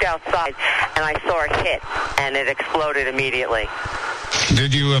looked outside, and I saw it hit, and it exploded immediately.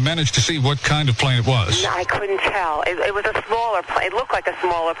 Did you manage to see what kind of plane it was? No, I couldn't tell. It was a smaller plane. It looked like a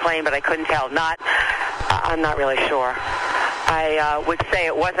smaller plane, but I couldn't tell. I'm not really sure. I would say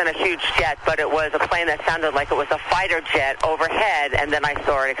it wasn't a huge jet, but it was a plane that sounded like it was a fighter jet overhead, and then I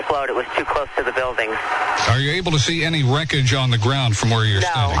saw it explode. It was too close to the buildings. Are you able to see any wreckage on the ground from where you're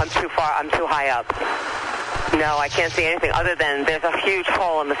standing? No, I'm too far. I'm too high up. No, I can't see anything other than there's a huge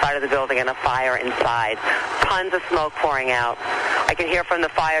hole in the side of the building and a fire inside. Tons of smoke pouring out. I can hear from the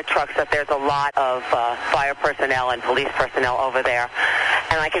fire trucks that there's a lot of fire personnel and police personnel over there.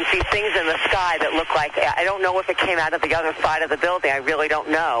 And I can see things in the sky that look like, I don't know if it came out of the other side of the building. I really don't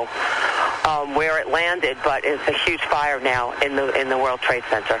know where it landed, but it's a huge fire now in the World Trade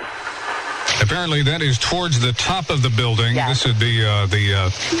Center. Apparently, that is towards the top of the building. Yes. This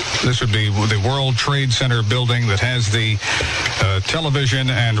would be the World Trade Center building that has the television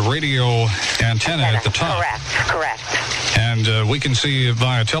and radio antenna at the top. Correct. And we can see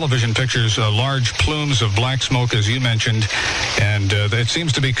via television pictures large plumes of black smoke, as you mentioned, and it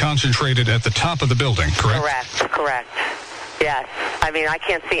seems to be concentrated at the top of the building. Correct. Correct. Yes. I mean, I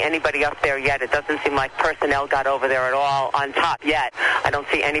can't see anybody up there yet. It doesn't seem like personnel got over there at all on top yet. I don't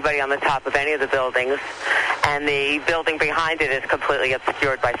see anybody on the top of any of the buildings. And the building behind it is completely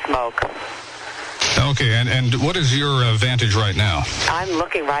obscured by smoke. Okay, and what is your vantage right now? I'm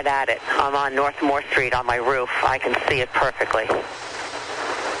looking right at it. I'm on North Moore Street on my roof. I can see it perfectly.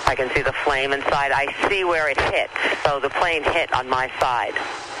 I can see the flame inside. I see where it hit. So the plane hit on my side.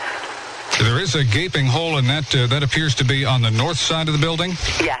 There is a gaping hole in that appears to be on the north side of the building?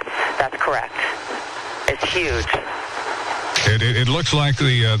 Yes, that's correct. It's huge. It looks like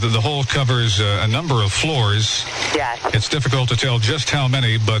the hole covers a number of floors. Yes. It's difficult to tell just how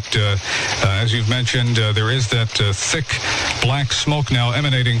many, but as you've mentioned, there is that thick black smoke now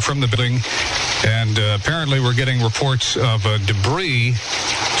emanating from the building, and apparently we're getting reports of debris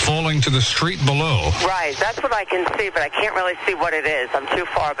falling to the street below. Right, that's what I can see, but I can't really see what it is. I'm too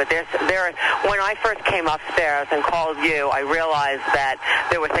far, but there. When I first came upstairs and called you, I realized that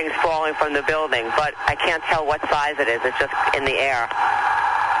there were things falling from the building, but I can't tell what size it is. It's just in the air.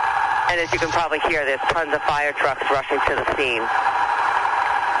 And as you can probably hear, there's tons of fire trucks rushing to the scene.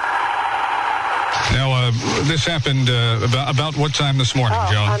 Now, this happened about what time this morning,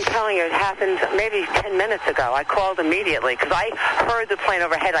 Joan? I'm telling you, it happened maybe 10 minutes ago. I called immediately because I heard the plane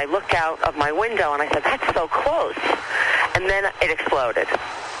overhead. I looked out of my window and I said, that's so close. And then it exploded.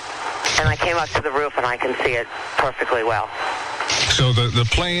 And I came up to the roof and I can see it perfectly well. So the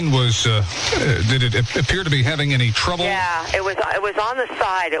plane was, did it appear to be having any trouble? Yeah, it was on the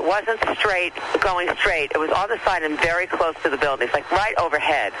side. It wasn't going straight. It was on the side and very close to the buildings, like right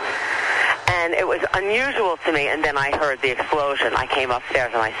overhead. And it was unusual to me, and then I heard the explosion. I came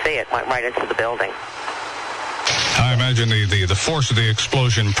upstairs and I see it went right into the building. I imagine the force of the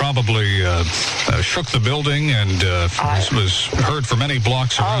explosion probably shook the building and was heard for many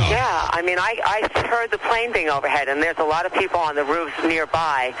blocks around. Oh, yeah. I mean, I heard the plane being overhead, and there's a lot of people on the roofs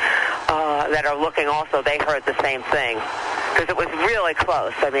nearby that are looking also. They heard the same thing because it was really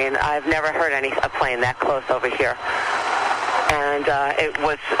close. I mean, I've never heard a plane that close over here. And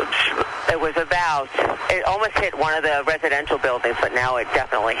it almost hit one of the residential buildings, but now it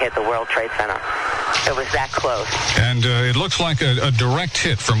definitely hit the World Trade Center. It was that close. And it looks like a direct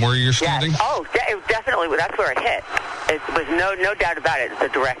hit from where you're standing? Yes. Oh, definitely. That's where it hit. It was no doubt about it. It's a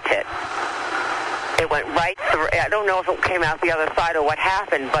direct hit. It went right through. I don't know if it came out the other side or what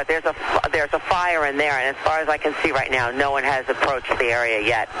happened, but there's a fire in there, and as far as I can see right now, no one has approached the area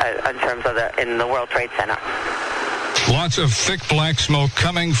yet in terms of in the World Trade Center. Lots of thick black smoke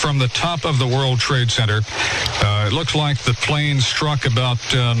coming from the top of the World Trade Center. It looks like the plane struck about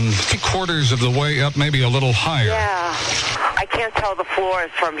 3/4 of the way up, maybe a little higher. Yeah. I can't tell the floors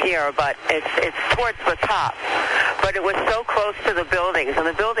from here, but it's towards the top. But it was so close to the buildings, and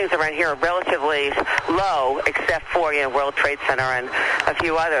the buildings around here are relatively low, except for World Trade Center and a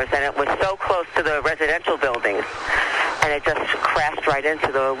few others, and it was so close to the residential buildings, and it just crashed right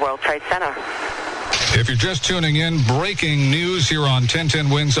into the World Trade Center. If you're just tuning in, breaking news here on 1010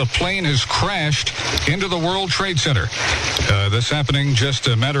 Wins. A plane has crashed into the World Trade Center. This happening just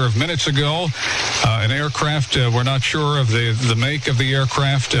a matter of minutes ago. An aircraft, we're not sure of the make of the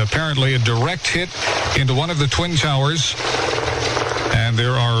aircraft. Apparently a direct hit into one of the Twin Towers. And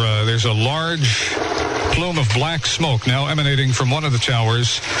there's a large plume of black smoke now emanating from one of the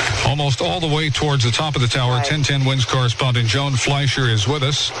towers, almost all the way towards the top of the tower. Right. 1010 Winds correspondent Joan Fleischer is with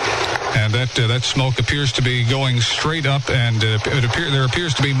us, and that smoke appears to be going straight up, and there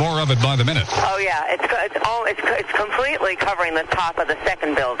appears to be more of it by the minute. Oh yeah, it's completely covering the top of the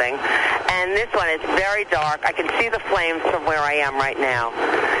second building, and this one is very dark. I can see the flames from where I am right now,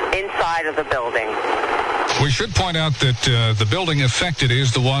 inside of the building. We should point out that the building affected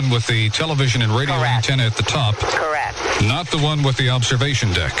is the one with the television and radio antenna at the top. Correct. Not the one with the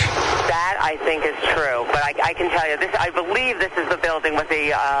observation deck. That I think is true, but I can tell you this. I believe this is the building with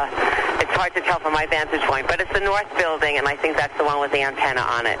the. It's hard to tell from my vantage point, but it's the north building, and I think that's the one with the antenna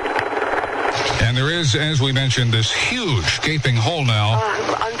on it. And there is, as we mentioned, this huge gaping hole now.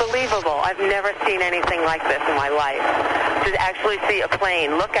 Unbelievable. I've never seen anything like this in my life. To actually see a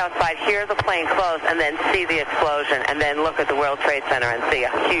plane, look outside, hear the plane close, and then see the explosion, and then look at the World Trade Center and see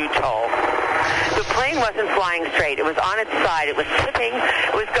a huge hole. The plane wasn't flying straight. It was on its side. It was tipping.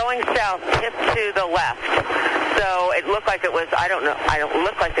 It was going south, tipped to the left. So it looked like it was, I don't know, it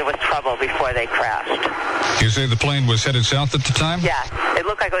looked like there was trouble before they crashed. You say the plane was headed south at the time? Yeah, it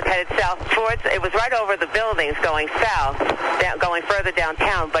looked like it was headed south towards, it was right over the buildings going south, going further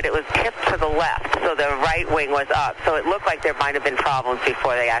downtown, but it was tipped to the left, so the right wing was up. So it looked like there might have been problems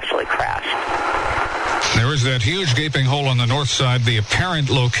before they actually crashed. There is that huge gaping hole on the north side, the apparent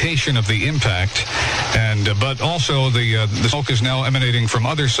location of the impact, but also the smoke is now emanating from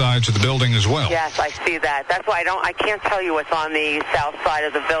other sides of the building as well. Yes, I see that. That's why I can't tell you what's on the south side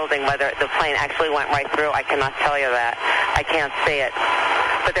of the building, whether the plane actually went right through. I cannot tell you that. I can't see it.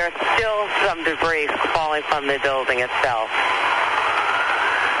 But there's still some debris falling from the building itself.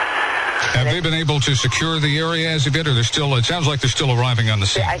 Have they been able to secure the area as of yet, or it sounds like they're still arriving on the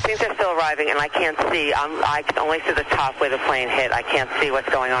scene? I think they're still arriving, and I can't see. I can only see the top where the plane hit. I can't see what's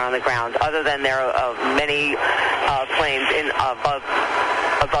going on the ground, other than there are many planes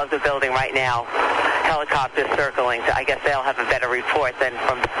above the building right now, helicopters circling. So I guess they'll have a better report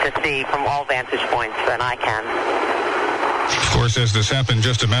to see from all vantage points than I can. Of course, as this happened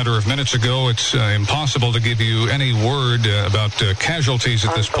just a matter of minutes ago, it's impossible to give you any word about casualties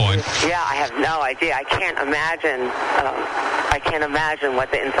at this point. Yeah, I have no idea. I can't imagine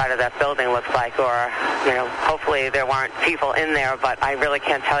what the inside of that building looks like, or, hopefully there weren't people in there, but I really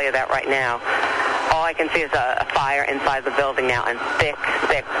can't tell you that right now. All I can see is a fire inside the building now, and thick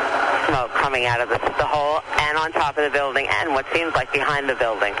smoke coming out of the hole and on top of the building and what seems like behind the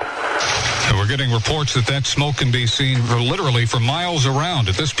building. And we're getting reports that smoke can be seen literally for miles around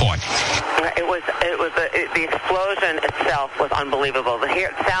at this point. The explosion itself was unbelievable. The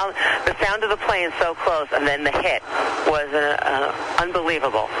sound of the plane so close, and then the hit was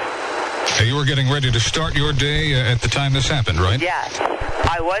unbelievable. You were getting ready to start your day at the time this happened, right? Yes,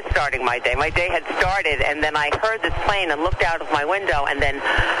 I was starting my day. My day had started, and then I heard this plane and looked out of my window, and then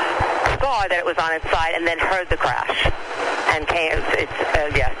saw that it was on its side, and then heard the crash. And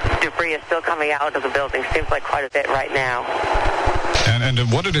debris is still coming out of the building. Seems like quite a bit right now. And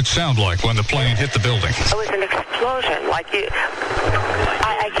what did it sound like when the plane hit the building? It was an explosion. I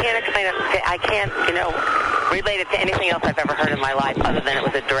can't explain it. I can't, relate it to anything else I've ever heard in my life other than it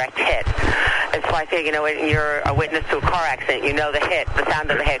was a direct hit. It's like, when you're a witness to a car accident, you know the sound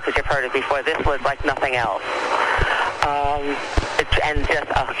of the hit because you've heard it before. This was like nothing else. And just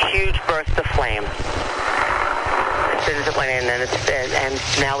a huge burst of flame. As soon as it went in, and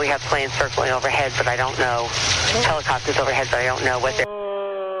now we have planes circling overhead, but I don't know, helicopters overhead, but I don't know what they're...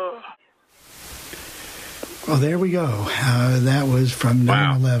 Well, there we go. That was from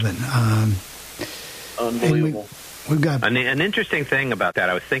 9/11. Unbelievable. We've got an interesting thing about that.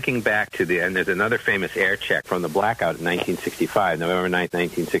 I was thinking back to and there's another famous air check from the blackout in 1965, November 9th,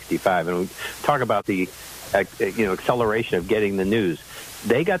 1965, and we talk about the acceleration of getting the news.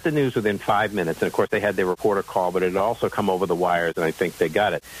 They got the news within 5 minutes, and of course they had their reporter call, but it had also come over the wires, and I think they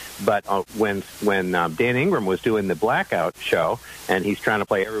got it. But when Dan Ingram was doing the blackout show, and he's trying to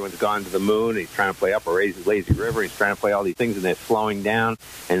play Everyone's Gone to the Moon, he's trying to play Up a Lazy River, he's trying to play all these things, and they're slowing down,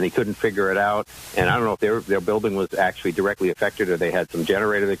 and they couldn't figure it out. And I don't know if their building was actually directly affected or they had some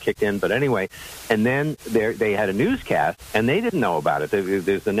generator that kicked in, but anyway. And then they had a newscast, and they didn't know about it.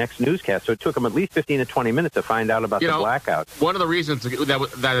 There's the next newscast, so it took them at least 15 to 20 minutes to find out about the blackout. One of the reasons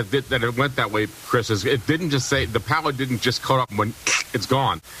that it went that way, Chris, is it didn't just say the power didn't just cut up when it's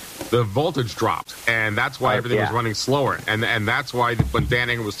gone. The voltage dropped, and that's why everything was running slower. And that's why when Dan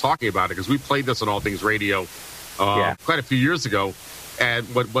Ingram was talking about it, because we played this on All Things Radio quite a few years ago, and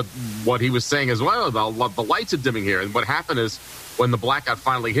what he was saying is, well, the lights are dimming here, and what happened is when the blackout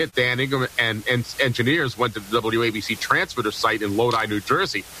finally hit, Dan Ingram and engineers went to the WABC transmitter site in Lodi, New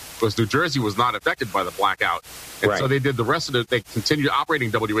Jersey, because New Jersey was not affected by the blackout. And so they did the rest of it. They continued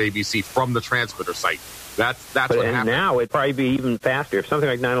operating WABC from the transmitter site. That's what happened. And now it'd probably be even faster. If something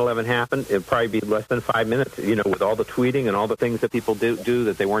like 9/11 happened, it'd probably be less than 5 minutes. With all the tweeting and all the things that people do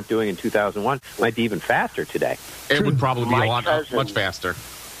that they weren't doing in 2001, it might be even faster today. It would probably be much faster.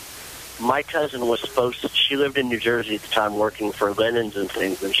 My cousin was she lived in New Jersey at the time working for Lennon's and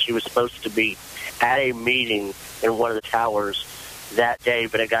things, and she was supposed to be at a meeting in one of the towers that day,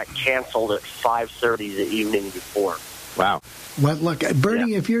 but it got canceled at 5:30 the evening before. Wow. Well, look,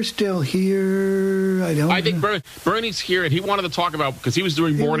 Bernie, if you're still here, I think Bernie's here, and he wanted to talk about, because he was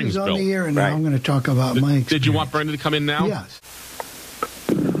doing mornings, Bill. Bill. He was on the air, and now I'm going to talk about my experience. Did you want Bernie to come in now? Yes.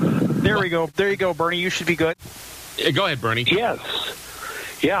 There we go. There you go, Bernie. You should be good. Go ahead, Bernie. Yes.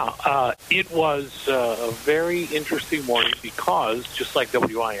 Yeah, it was a very interesting morning because, just like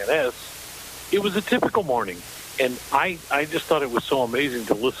WINS, it was a typical morning. And I just thought it was so amazing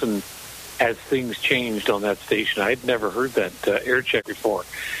to listen as things changed on that station. I had never heard that air check before.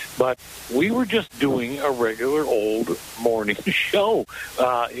 But we were just doing a regular old morning show.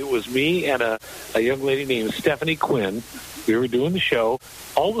 It was me and a young lady named Stephanie Quinn. We were doing the show.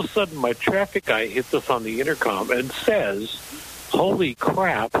 All of a sudden, my traffic guy hits us on the intercom and says, "Holy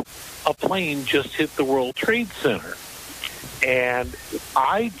crap, a plane just hit the World Trade Center." And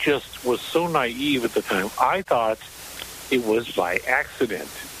I just was so naive at the time. I thought it was by accident.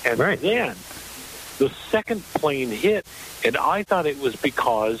 And then the second plane hit, and I thought it was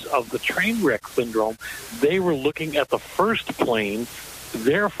because of the train wreck syndrome. They were looking at the first plane,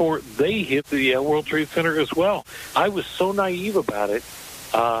 therefore they hit the World Trade Center as well. I was so naive about it.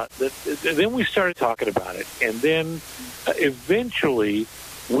 Then we started talking about it, and then eventually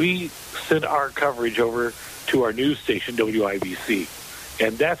we sent our coverage over to our news station, WIBC,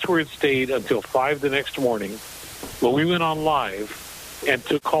 and that's where it stayed until 5 the next morning, when we went on live and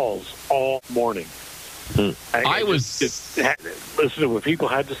took calls all morning. I listen to what people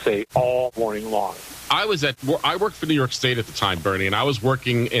had to say all morning long. I worked for New York State at the time, Bernie, and I was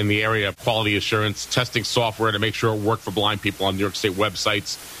working in the area of quality assurance, testing software to make sure it worked for blind people on New York State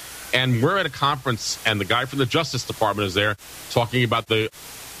websites. And we're at a conference, and the guy from the Justice Department is there talking about the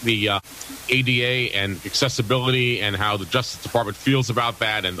ADA and accessibility and how the Justice Department feels about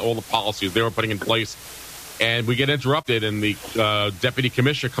that and all the policies they were putting in place. And we get interrupted, and the deputy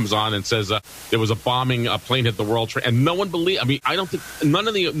commissioner comes on and says there was a bombing, a plane hit the World Trade, and no one believed. I mean, I don't think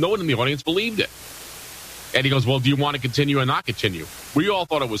no one in the audience believed it. And he goes, "Well, do you want to continue or not continue?" We all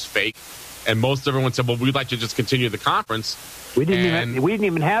thought it was fake, and most everyone said, "Well, we'd like to just continue the conference." We didn't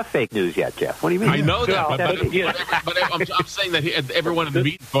even have fake news yet, Jeff. What do you mean? I know that, but I'm saying that everyone in the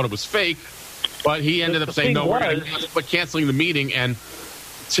meeting thought it was fake, but he ended up saying, "No, we're canceling the meeting." And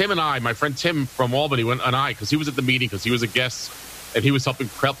Tim and I, my friend Tim from Albany, because he was at the meeting because he was a guest, and he was helping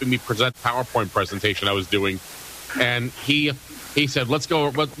me present the PowerPoint presentation I was doing, and he said, "Let's go,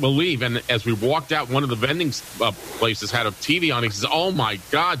 we'll leave." And as we walked out, one of the vending places had a TV on. He says, "Oh my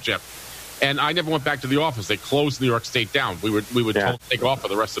God, Jeff!" And I never went back to the office. They closed New York State down. We would told to take off for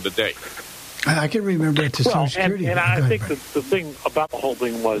the rest of the day. I can remember it to Social Security. And I think the thing about the whole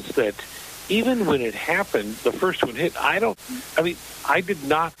thing was that even when it happened, the first one hit, I did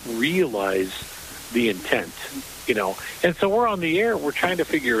not realize the intent, And so we're on the air, we're trying to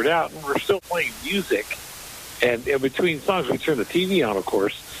figure it out, and we're still playing music. And in between songs, we turned the TV on, of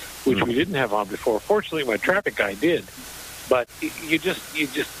course, which we didn't have on before. Fortunately, my traffic guy did. But you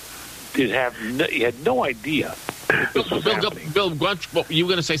had no idea. Bill, what were you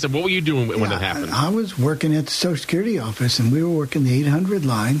going to say? What were you doing when it happened? I was working at the Social Security office, and we were working the 800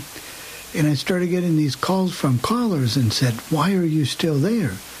 line, and I started getting these calls from callers and said, "Why are you still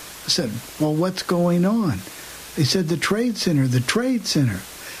there?" I said, "Well, what's going on?" They said, the Trade Center.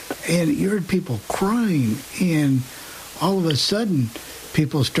 And you heard people crying, and all of a sudden,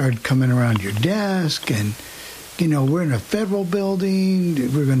 people started coming around your desk, and, we're in a federal building,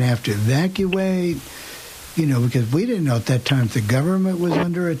 we're going to have to evacuate, because we didn't know at that time if the government was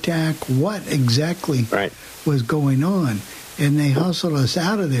under attack, what exactly was going on. And they hustled us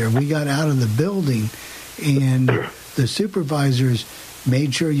out of there. We got out of the building, and the supervisors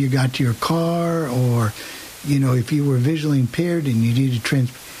made sure you got to your car, or, if you were visually impaired and you needed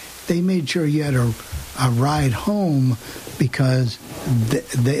they made sure you had a ride home because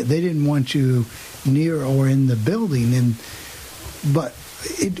they didn't want you near or in the building. But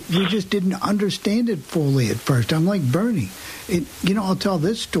we just didn't understand it fully at first. I'm like Bernie. I'll tell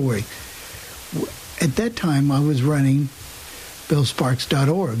this story. At that time, I was running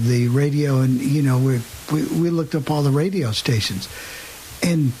BillSparks.org, the radio, and, we looked up all the radio stations.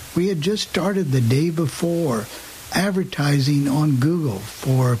 And we had just started the day before advertising on Google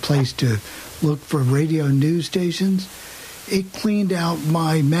for a place to look for radio news stations. It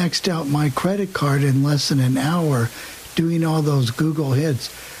maxed out my credit card in less than an hour doing all those Google hits.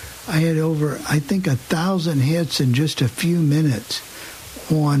 I had over, I think, 1,000 hits in just a few minutes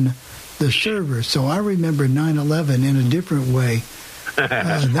on the server. So I remember 9/11 in a different way.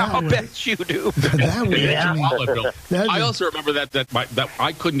 I'll bet you do. I also remember that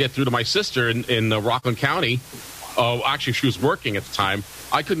I couldn't get through to my sister in Rockland County. Actually, she was working at the time.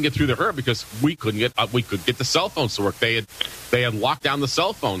 I couldn't get through to her because we could get the cell phones to work. They had locked down the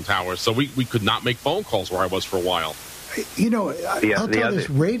cell phone towers, so we could not make phone calls where I was for a while. You know, I'll tell this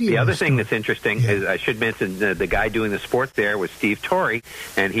radio The other story. thing that's interesting is I should mention the guy doing the sports there was Steve Torrey,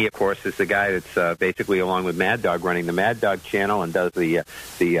 and he, of course, is the guy that's basically along with Mad Dog running the Mad Dog channel and does the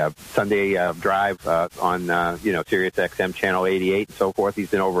Sunday drive on Sirius XM channel 88 and so forth.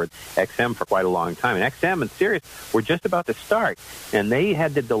 He's been over at XM for quite a long time, and XM and Sirius were just about to start, and they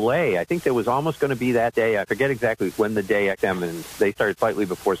had to delay. I think there was almost going to be that day. I forget exactly when the day XM, and they started slightly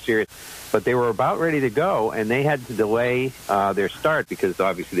before Sirius. But they were about ready to go, and they had to delay their start because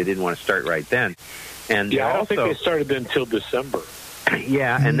obviously they didn't want to start right then. And I don't think they started until December.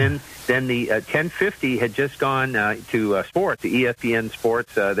 Yeah, and then the 1050 had just gone to sports, the ESPN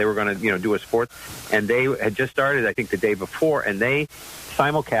Sports. They were going to do a sports, and they had just started, I think, the day before, and they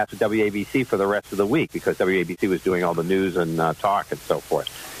simulcast with WABC for the rest of the week because WABC was doing all the news and talk and so forth.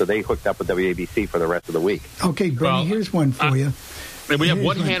 So they hooked up with WABC for the rest of the week. Okay, Bernie, here's one for you. And we have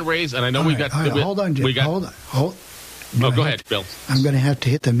one hand raised, and I know we got... Hold on, Jim. Hold on. Go ahead, Bill. I'm going to have to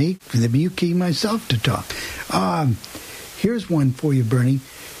hit the mute key myself to talk. Here's one for you, Bernie.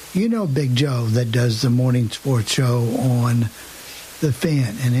 You know Big Joe that does the morning sports show on The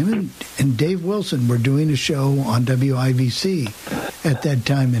Fan, and him and Dave Wilson were doing a show on WIVC at that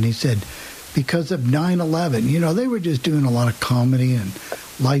time, and he said, because of 9/11, they were just doing a lot of comedy and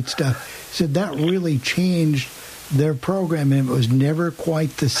light stuff. He said that really changed their program, and it was never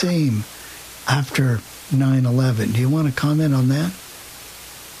quite the same after 9/11. Do you want to comment on that?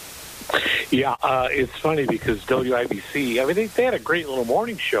 Yeah, it's funny because WIBC, I mean, they had a great little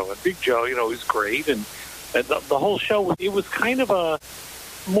morning show, and Big Joe, was great, and the whole show, it was kind of a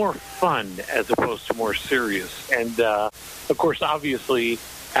more fun as opposed to more serious. And, of course, obviously,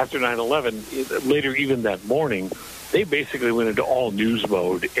 after 9/11, later even that morning, they basically went into all news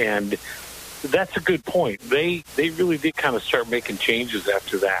mode, and that's a good point. They really did kind of start making changes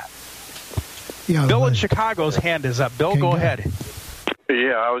after that. Yeah, Bill in Chicago's hand is up. Bill, go ahead.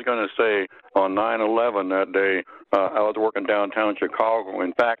 Yeah, I was going to say on 9/11 that day, I was working downtown Chicago.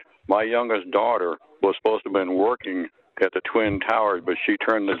 In fact, my youngest daughter was supposed to have been working at the Twin Towers, but she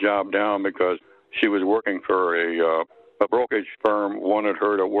turned the job down because she was working for a brokerage firm, wanted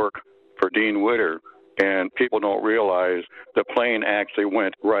her to work for Dean Witter. And people don't realize the plane actually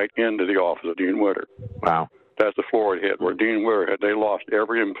went right into the office of Dean Witter. Wow. That's the floor it hit, where Dean Witter they lost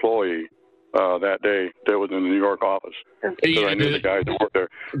every employee that day that was in the New York office. So I knew the guys that worked there.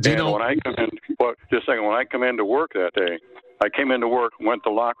 And when I come in, just a second, when I come into work that day, I came into work, went to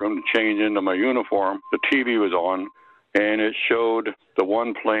the locker room to change into my uniform. The TV was on, and it showed the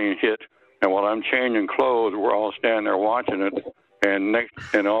one plane hit. And while I'm changing clothes, we're all standing there watching it.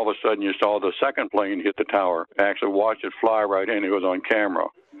 And all of a sudden, you saw the second plane hit the tower. I actually watched it fly right in. It was on camera.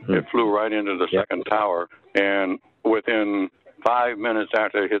 It flew right into the second tower. And within 5 minutes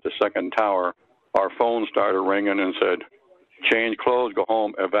after it hit the second tower, our phone started ringing and said, change clothes, go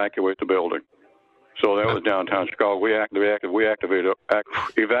home, evacuate the building. So that was downtown Chicago. We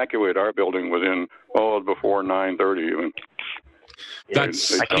evacuated our building within, before 9:30 even.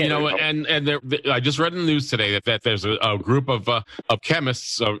 That's and I just read in the news today that there's a group of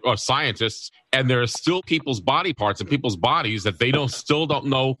chemists or scientists, and there are still people's body parts and people's bodies that they still don't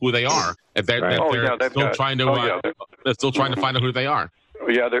know who they are. They're still trying to find out who they are.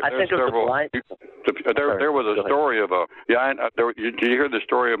 Yeah, there's several. There was a story of did you hear the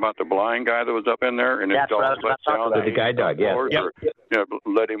story about the blind guy that was up in there and his dog let down the guide dog?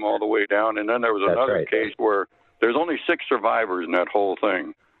 Led him all the way down, and then there was another case where there's only 6 survivors in that whole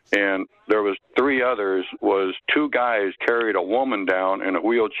thing, and there was 3 others. Was 2 guys carried a woman down in a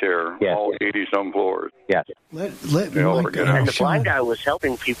wheelchair, all 80-some floors. Yeah. And the blind guy was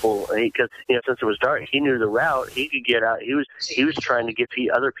helping people because since it was dark, he knew the route. He could get out. He was trying to get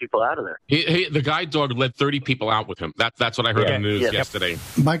other people out of there. The guide dog led 30 people out with him. That's what I heard in the news yesterday.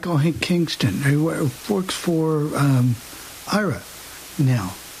 Michael Kingston, who works for IRA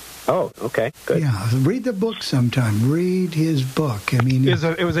now. Oh, okay, good. Yeah, read the book sometime. Read his book. I mean,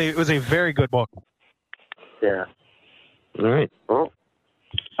 it was a very good book. Yeah. All right. Well,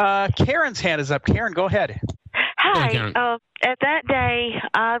 Karen's hand is up. Karen, go ahead. Hi. At that day,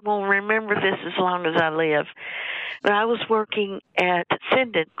 I will remember this as long as I live. But I was working at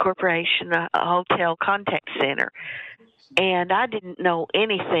Sendon Corporation, a hotel contact center, and I didn't know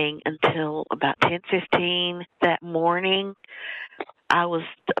anything until about 10:15 that morning. I was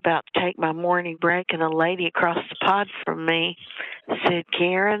about to take my morning break, and a lady across the pod from me said,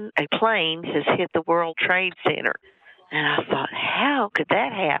 "Karen, a plane has hit the World Trade Center." And I thought, how could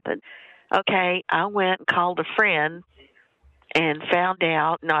that happen? Okay, I went and called a friend and found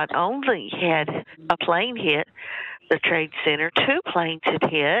out not only had a plane hit the Trade Center, 2 planes had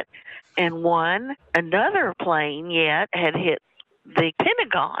hit, and another plane yet had hit the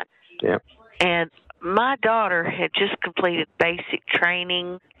Pentagon. Yeah. And my daughter had just completed basic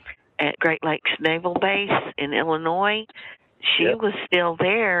training at Great Lakes Naval Base in Illinois. She was still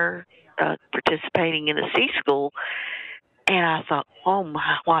there participating in a sea school. And I thought, oh,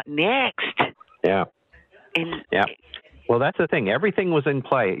 my, what next? Yeah. And Well, that's the thing. Everything was in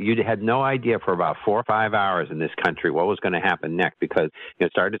play. You had no idea for about 4 or 5 hours in this country what was going to happen next, because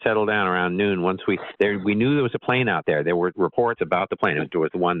it started to settle down around noon. Once we knew there was a plane out there. There were reports about the plane. It was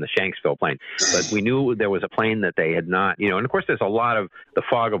the one, the Shanksville plane. But we knew there was a plane that they had not, and of course there's a lot of the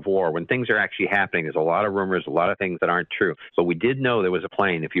fog of war. When things are actually happening, there's a lot of rumors, a lot of things that aren't true. But we did know there was a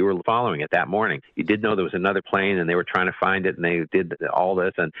plane. If you were following it that morning, you did know there was another plane, and they were trying to find it, and they did all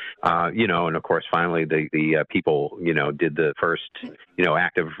this. And, and of course, finally the people, did the first,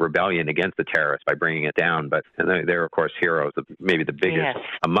 act of rebellion against the terrorists by bringing it down. But they're of course heroes, maybe the biggest,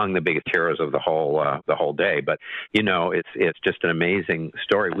 among the biggest heroes of the whole day. But it's just an amazing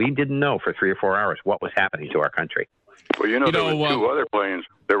story. We didn't know for 3 or 4 hours what was happening to our country. Well, there were 2 other planes.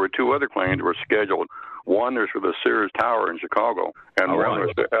 There were 2 other planes that were scheduled. One was for the Sears Tower in Chicago, and one was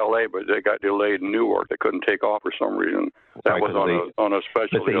to L.A., but they got delayed in Newark. They couldn't take off for some reason. That was on a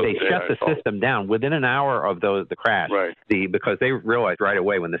special. They shut the system down within an hour of the crash. Right. Because they realized right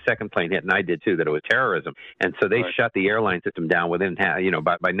away when the second plane hit, and I did too, that it was terrorism, and so they shut the airline system down within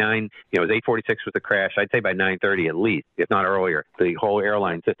by 9. It was 8:46 was the crash. I'd say by 9:30 at least, if not earlier, the whole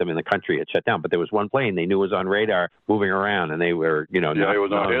airline system in the country had shut down. But there was one plane they knew was on radar moving around, and they were it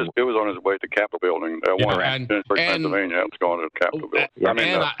was on his way to the Capitol building. In Pennsylvania, it was going to the Capitol building.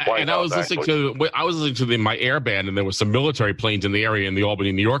 I was listening to my air band, and there was some military planes in the area, in the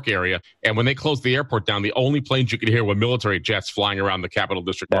Albany, New York area. And when they closed the airport down, the only planes you could hear were military jets flying around the Capitol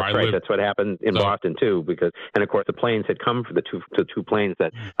District where I live. That's what happened in Boston too, and of course the planes had come for the two planes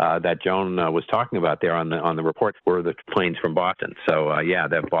that Joan was talking about there on the report were the planes from Boston. So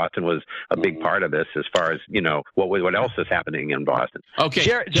that Boston was a big part of this as far as what else is happening in Boston. Okay,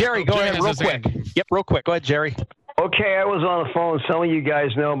 Jerry, go ahead real quick. Yep, real quick. Go ahead, Jerry. Okay, I was on the phone. Some of you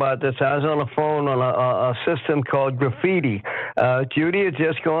guys know about this. I was on the phone on a system called Graffiti. Judy had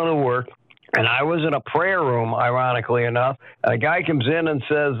just gone to work, and I was in a prayer room, ironically enough. A guy comes in and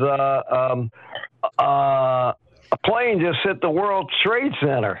says, a plane just hit the World Trade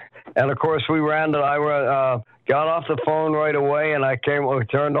Center. And, of course, I got off the phone right away, and we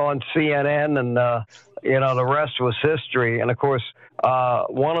turned on CNN, and, the rest was history. And, of course,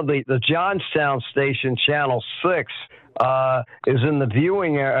 one of the Johnstown station, Channel 6, is in the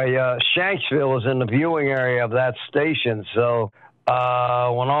viewing area. Shanksville is in the viewing area of that station. So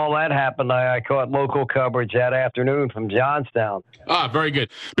when all that happened, I caught local coverage that afternoon from Johnstown. Very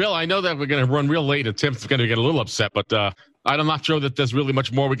good. Bill, I know that we're going to run real late, and Tim's going to get a little upset, but I'm not sure that there's really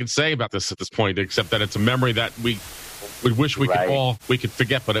much more we can say about this at this point, except that it's a memory that we wish we could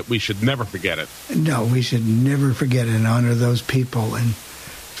forget, but we should never forget it. No, we should never forget and honor those people, and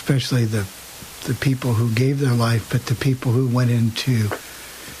especially the people who gave their life, but the people who went into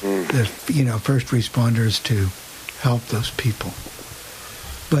the first responders to help those people.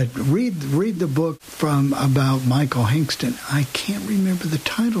 But read the book about Michael Hingston. I can't remember the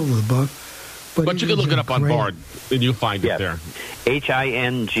title of the book. But you can look it up on Bard, and you'll find it there.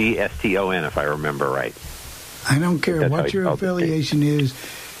 Hingston, if I remember right. I don't care what your affiliation is.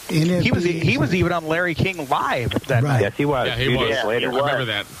 He was even on Larry King Live that night. Yes, he was. Yeah, he was. I remember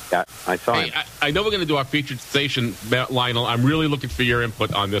that. Yeah, I saw him. I know we're going to do our featured station, Lionel. I'm really looking for your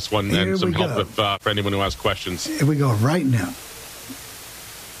input on this one and some help for anyone who has questions. Here we go right now.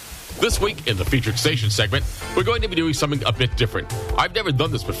 This week in the Featured Station segment, we're going to be doing something a bit different. I've never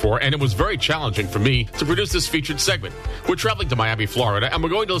done this before, and it was very challenging for me to produce this featured segment. We're traveling to Miami, Florida, and we're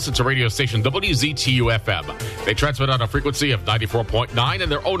going to listen to radio station WZTU-FM. They transmit on a frequency of 94.9,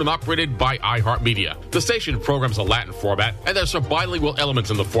 and they're owned and operated by iHeartMedia. The station programs a Latin format, and there's some bilingual elements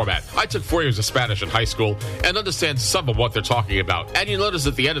in the format. I took 4 years of Spanish in high school and understand some of what they're talking about. And you'll notice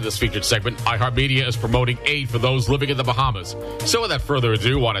at the end of this featured segment, iHeartMedia is promoting aid for those living in the Bahamas. So without further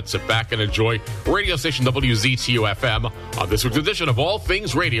ado, I want to sit back and enjoy radio station WZTU-FM on this week's edition of All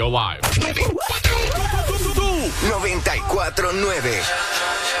Things Radio Live. 94.9.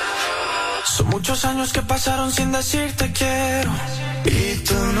 Son muchos años que pasaron sin decirte quiero y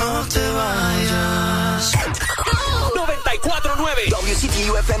tú no te vayas. 94.9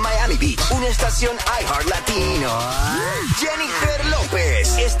 WCTU-FM Miami Beach, una estación iHeart Latino. Jennifer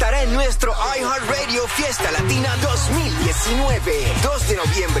López estará en nuestro iHeart Radio Fiesta Latina 2019, 2 de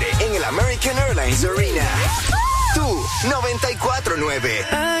noviembre en el American Airlines Arena. Tú, 94.9.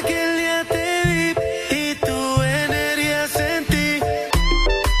 Aquel día te vi y tu energía sentí.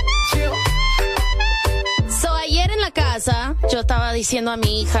 Ayer en la casa yo estaba diciendo a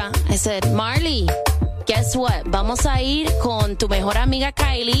mi hija, I said, Marley, guess what? Vamos a ir con tu mejor amiga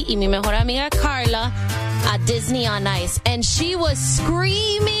Kylie y mi mejor amiga Carla a Disney on Ice. And she was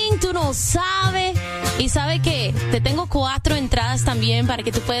screaming, tú no sabes. Y ¿sabe qué? Te tengo 4 entradas también para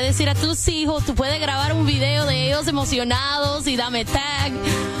que tú puedas decir a tus hijos, tú puedes grabar un video de ellos emocionados y dame tag.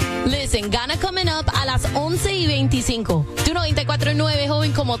 Listen, gana coming up a las 11:25. Tú 94.9,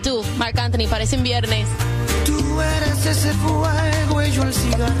 joven como tú. Marc Anthony, parece un viernes. Tú eres ese fuego y yo el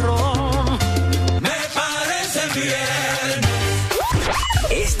cigarrón. Me parece bien.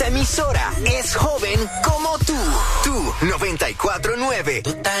 Esta emisora es joven como tú. Tú, 94.9. Tú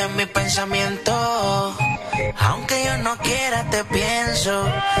estás en mi pensamiento. Aunque yo no quiera, te pienso.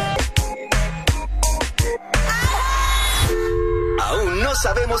 Aún no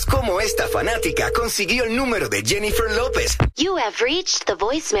sabemos cómo esta fanática consiguió el número de Jennifer López. You have reached the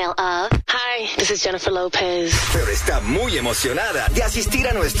voicemail of... Hi, this is Jennifer Lopez. Pero está muy emocionada de asistir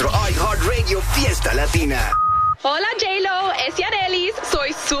a nuestro iHeartRadio Fiesta Latina. Hola J-Lo, es Yarelis,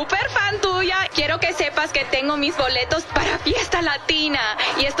 soy súper fan tuya. Quiero que sepas que tengo mis boletos para Fiesta Latina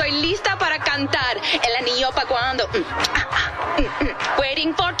y estoy lista para cantar. El anillo pa' cuando.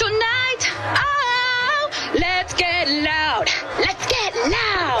 Waiting for tonight. Oh, let's get loud. Let's get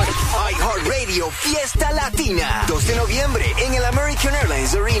loud. iHeartRadio Fiesta Latina, 2 de noviembre en el American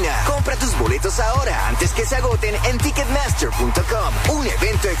Airlines Arena. Compra tus boletos ahora antes que se agoten en Ticketmaster.com. Un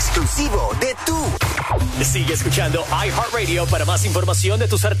evento exclusivo de tú. Sigue escuchando iHeartRadio para más información de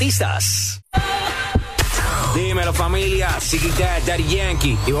tus artistas. Dímelo familia, Daddy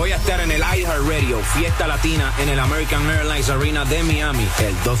Yankee y voy a estar en el iHeartRadio Fiesta Latina en el American Airlines Arena de Miami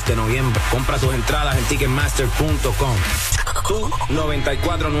el 2 de noviembre. Compra tus entradas en Ticketmaster.com. Tú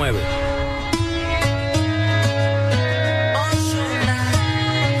 94.9.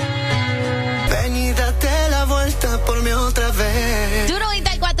 Ven y date la vuelta por mí otra vez. Tú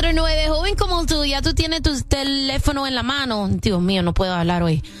 94.9, joven como tú, ya tú tienes tu teléfono en la mano. Dios mío, no puedo hablar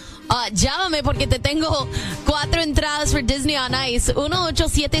hoy. Llámame porque te tengo 4 entradas for Disney on Ice.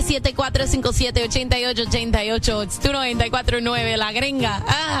 1-877-457-8888. It's 94.9, la gringa.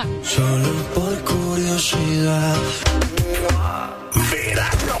 Solo por curiosidad.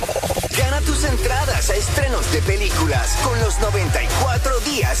 Verano. Gana tus entradas a estrenos de películas con los 94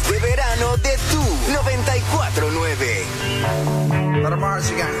 días de verano de tú. 94.9.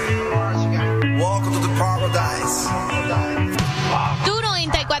 Welcome to the paradise. Tú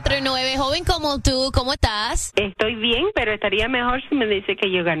 94.9, joven como tú, ¿cómo estás? Estoy bien, pero estaría mejor si me dice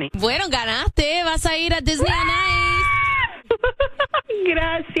que yo gané. Bueno, ganaste, vas a ir a Disney on Ice.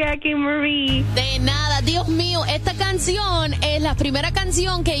 Gracias, Kimberly. De nada, Dios mío, esta canción es la primera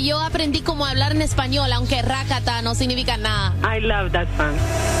canción que yo aprendí como a hablar en español, aunque rakata no significa nada. I love that song.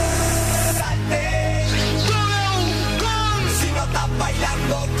 Si no estás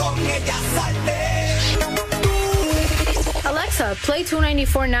bailando con ella, salte. Alexa, play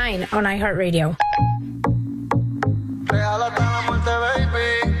 294.9 on iHeartRadio. Real hasta la muerte,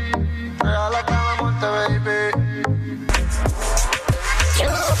 baby. Real hasta la muerte, baby.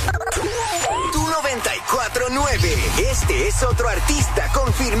 Tu 94.9. Este es otro artista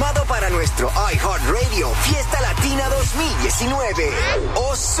confirmado para nuestro iHeartRadio Fiesta Latina 2019.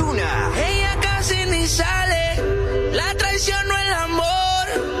 Ozuna. Ella casi ni sale. La traición no es el amor.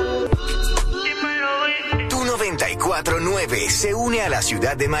 Tu 94.9. 94.9 se une a la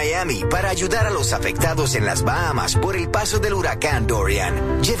ciudad de Miami para ayudar a los afectados en las Bahamas por el paso del huracán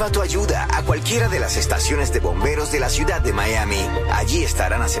Dorian. Lleva tu ayuda a cualquiera de las estaciones de bomberos de la ciudad de Miami. Allí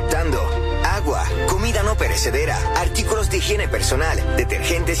estarán aceptando agua, comida no perecedera, artículos de higiene personal,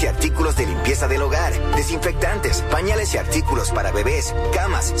 detergentes y artículos de limpieza del hogar, desinfectantes, pañales y artículos para bebés,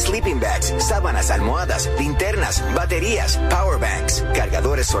 camas, sleeping bags, sábanas, almohadas, linternas, baterías, power banks,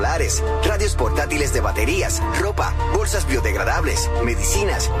 cargadores solares, radios portátiles de baterías, ropa, bolsas biodegradables,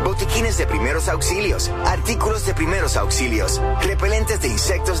 medicinas, botiquines de primeros auxilios, artículos de primeros auxilios, repelentes de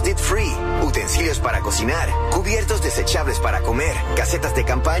insectos deep free, utensilios para cocinar, cubiertos desechables para comer, casetas de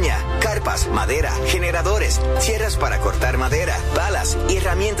campaña, carpas, madera, generadores, sierras para cortar madera, balas y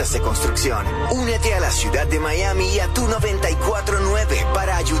herramientas de construcción. Únete a la ciudad de Miami y a tu 94.9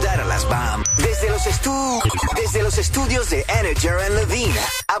 para ayudar a las Bahamas. Desde los estudios de ATRLive,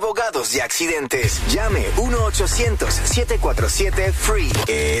 abogados de accidentes, llame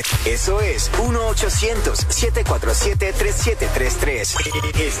 1-800-747-FREE. Eso es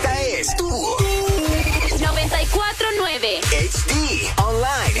 1-800-747-3733. Esta es tu 94.9 HD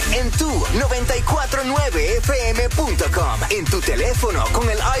online en tu 949fm.com, en tu teléfono con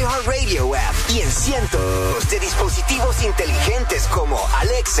el iHeartRadio app y en cientos de dispositivos inteligentes como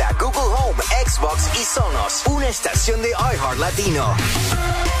Alexa, Google Home, Xbox y Sonos. Una estación de iHeart Latino.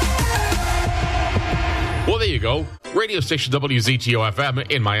 Well, there you go. Radio station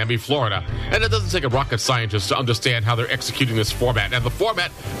WZTO-FM in Miami, Florida. And it doesn't take a rocket scientist to understand how they're executing this format. And the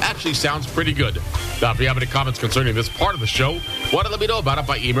format actually sounds pretty good. Now, if you have any comments concerning this part of the show, why don't let me know about it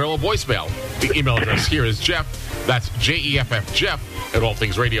by email or voicemail. The email address here is Jeff, that's Jeff, Jeff, at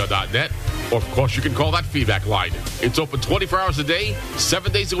allthingsradio.net. Or, of course, you can call that feedback line. It's open 24 hours a day,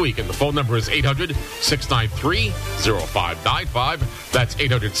 7 days a week, and the phone number is 800-693-0595. That's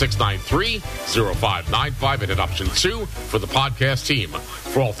 800-693-0595, and at option 2 for the podcast team.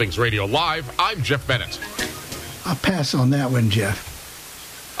 For All Things Radio Live, I'm Jeff Bennett. I'll pass on that one, Jeff.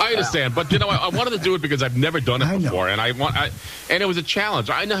 I understand, but I wanted to do it because I've never done it before, and and it was a challenge.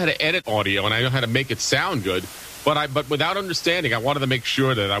 I know how to edit audio, and I know how to make it sound good. But without understanding, I wanted to make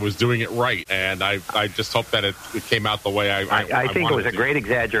sure that I was doing it right, and I just hope that it came out the way I think it was a great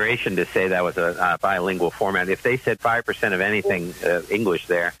exaggeration to say that was a bilingual format. If they said 5% of anything English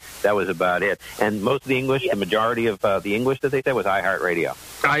there, that was about it. And most of the English, the majority of the English that they said was iHeartRadio.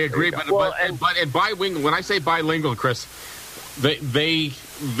 I agree, but bilingual. When I say bilingual, Chris,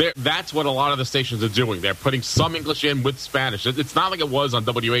 that's what a lot of the stations are doing. They're putting some English in with Spanish. It's not like it was on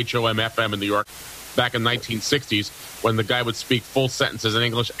WHOM-FM in New York back in the 1960s when the guy would speak full sentences in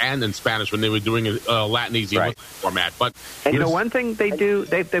English and in Spanish when they were doing a Latinese format. But and one thing they do,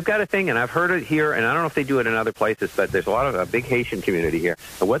 they've got a thing, and I've heard it here, and I don't know if they do it in other places, but there's a lot of a big Haitian community here.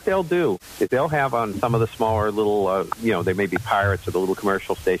 And what they'll do is they'll have on some of the smaller little, they may be pirates or the little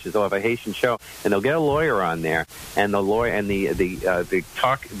commercial stations. They'll have a Haitian show, and they'll get a lawyer on there, and the lawyer and the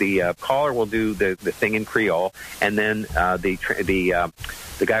caller will do the thing in Creole, and then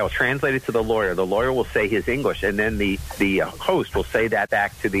the guy will translate it to the lawyer. The lawyer will say his English, and then the host will say that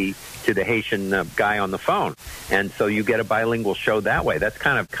back to the Haitian guy on the phone, and so you get a bilingual show that way. That's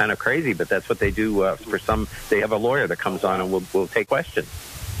kind of crazy, but that's what they do for some. They have a lawyer that comes on and will take questions.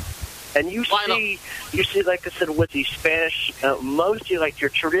 And you see, like I said, with the Spanish, mostly like your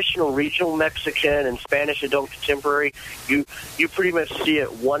traditional regional Mexican and Spanish adult contemporary, you pretty much see it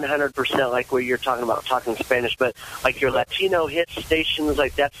 100% like what you're talking about, talking Spanish. But like your Latino hit stations,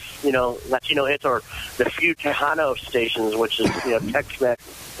 like that's, Latino hits, or the few Tejano stations, which is,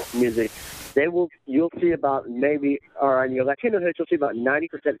 Tex-Mex music. You'll see about or on your Latino hits, you'll see about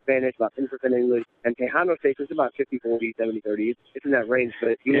 90% Spanish, about 10% English, and Tejano stations about 50-40, 70-30. It's in that range,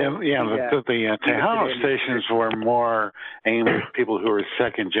 but the Tejano stations were more aimed at people who are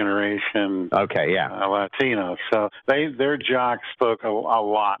second generation. Latinos. So their jocks spoke a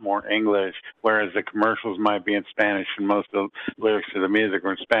lot more English, whereas the commercials might be in Spanish, and most of the lyrics to the music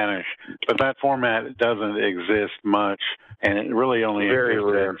are in Spanish. But that format doesn't exist much, and it really only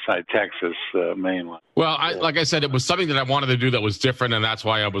exists inside Texas mainly. Well, like I said, it was something that I wanted to do that was different, and that's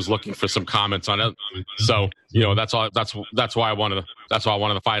why I was looking for some comments on it. So, that's all. That's why I wanted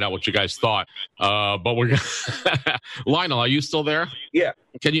to find out what you guys thought. But we're Lionel, are you still there? Yeah.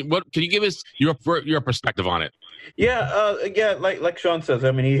 Can you give us your perspective on it? Yeah, like Sean says,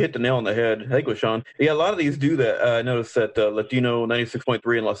 I mean, he hit the nail on the head. I think it was Sean. Yeah, a lot of these do that. I noticed that Latino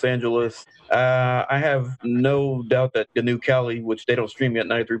 96.3 in Los Angeles. I have no doubt that the new Cali, which they don't stream yet,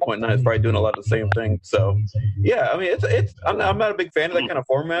 93.9, is probably doing a lot of the same thing. So, yeah, I mean, I'm not a big fan of that kind of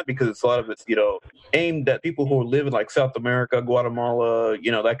format because a lot of it's, aimed at people people who live in like South America, Guatemala,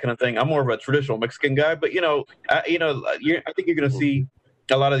 that kind of thing. I'm more of a traditional Mexican guy, but I think you're going to see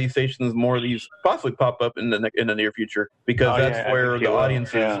a lot of these stations, more of these possibly pop up in the near future, because that's where the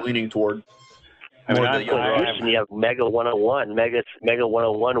audience is leaning toward. You have Mega 101, Mega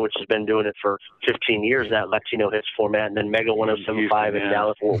 101, which has been doing it for 15 years, that Latino hits format, and then Mega 107.5 in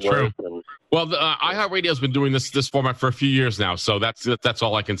Dallas, Fort Worth. Well, iHeartRadio's been doing this format for a few years now, so that's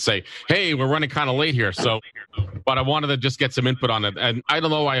all I can say. Hey, we're running kind of late here, but I wanted to just get some input on it. And I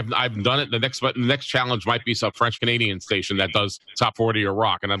don't know, I've done it. The next challenge might be some French Canadian station that does top 40 or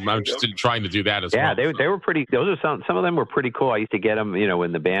rock, and I'm just trying to do that as well. Yeah, they were pretty. Those are some of them were pretty cool. I used to get them,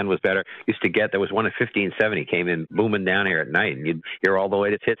 when the band was better. There was one at 1570 came in booming down here at night, and you'd hear all the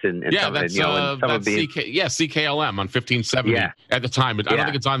latest hits. That's CKLM on 1570 at the time. I don't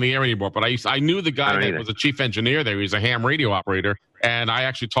think it's on the air anymore, but I knew the guy that was a chief engineer there. He was a ham radio operator. And I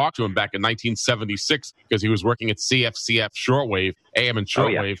actually talked to him back in 1976 because he was working at CFCF shortwave, AM and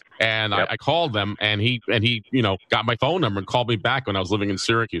shortwave. And I called them, and he got my phone number and called me back when I was living in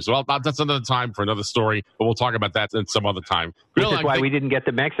Syracuse. Well, that's another time for another story, but we'll talk about that in some other time. Which is why we didn't get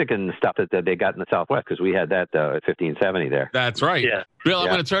the Mexican stuff that they got in the Southwest, because we had that at 1570 there. That's right. Yeah. Bill, I'm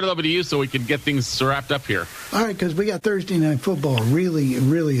going to turn it over to you so we can get things wrapped up here. All right, because we got Thursday Night Football. Really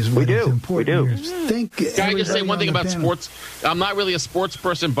is what is important. We do. Can I just say one thing about sports? I'm not really a sports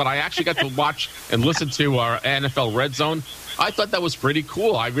person, but I actually got to watch and listen to our NFL Red Zone. I thought that was pretty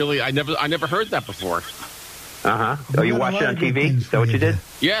cool. I never heard that before. Oh, you watched it on TV? Is that what you did?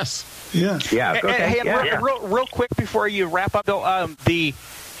 Yes. Yeah. Yeah. Okay. Real quick before you wrap up, Bill, we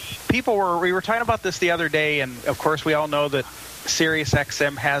were talking about this the other day, and of course we all know that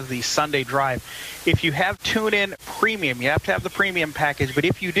SiriusXM has the Sunday Drive. If you have TuneIn Premium, you have to have the premium package, but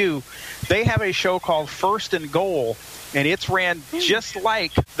if you do, they have a show called First and Goal, and it's ran just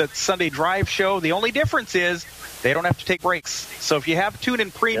like the Sunday Drive show. The only difference is they don't have to take breaks. So if you have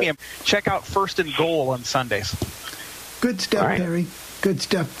TuneIn Premium, check out First and Goal on Sundays. Good stuff, Terry. Good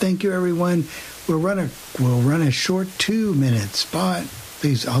stuff. Thank you, everyone. We'll run a short 2-minute spot.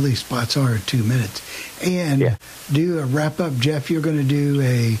 All these spots are 2 minutes. And do a wrap-up. Jeff, you're going to do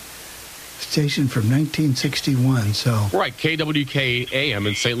a station from 1961. Right, KWK AM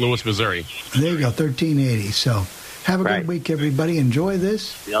in St. Louis, Missouri. There you go, 1380. So have a good week, everybody. Enjoy this.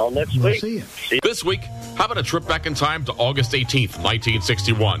 See y'all next week. See you. This week, how about a trip back in time to August 18th,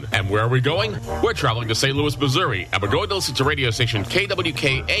 1961? And where are we going? We're traveling to St. Louis, Missouri, and we're going to listen to radio station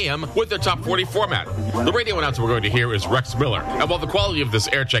KWK AM with their top 40 format. The radio announcer we're going to hear is Rex Miller. And while the quality of this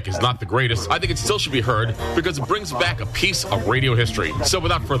air check is not the greatest, I think it still should be heard because it brings back a piece of radio history. So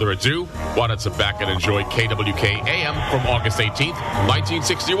without further ado, why don't sit back and enjoy KWK AM from August 18th,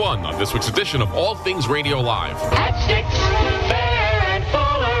 1961 on this week's edition of All Things Radio Live. At 6, Fair and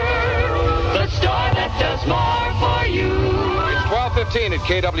Fuller, the store that does more for you. It's 12:15 at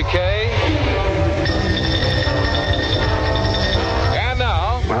KWK. And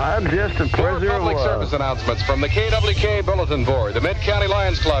now, I'm just a prisoner public service announcements from the KWK Bulletin Board. The Mid-County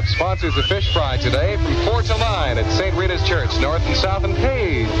Lions Club sponsors the Fish Fry today from 4 to 9 at St. Rita's Church, North and South and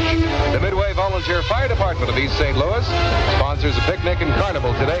Page. The Midway Volunteer Fire Department of East St. Louis sponsors a picnic and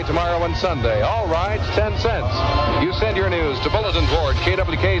carnival today, tomorrow, and Sunday. All rides, 10 cents. You send your news to Bulletin Board,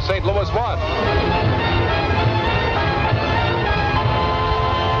 KWK St. Louis 1.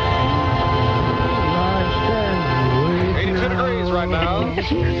 82 degrees right now.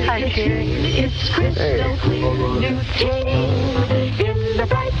 Hi, Jerry. It's crystal clear, new Teen in the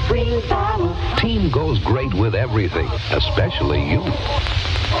bright green bottle. Teen goes great with everything, especially you.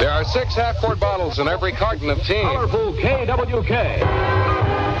 There are 6 half-quart bottles in every carton of Teen. Powerful KWK.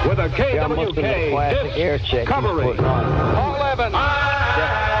 With a KWK disc covering. Paul Evans.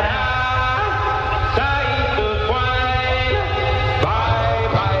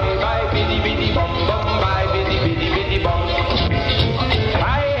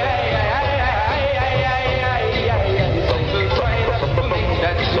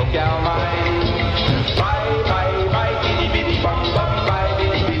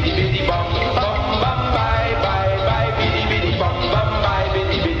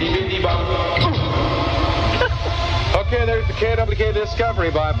 Okay, there's the KWK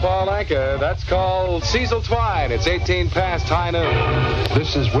Discovery by Paul Anka. That's called Cecil Twine. It's 18 past high noon.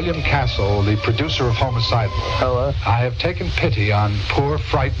 This is William Castle, the producer of Homicidal. Hello. I have taken pity on poor,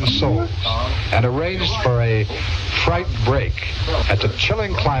 frightened souls and arranged for a fright break at the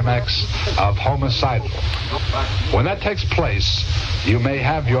chilling climax of Homicidal. When that takes place, you may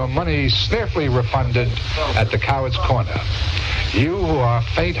have your money sniffly refunded at the Coward's Corner. You who are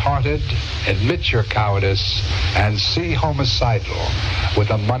faint-hearted, admit your cowardice and see Homicidal with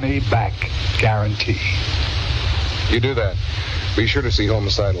a money-back guarantee. You do that. Be sure to see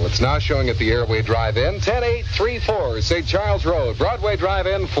Homicidal. It's now showing at the Airway Drive-In, 10834 St. Charles Road, Broadway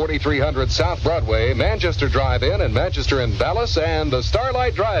Drive-In, 4300 South Broadway, Manchester Drive-In, and Manchester and Dallas, and the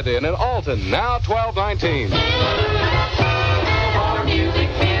Starlight Drive-In in Alton, now $12.19. More music,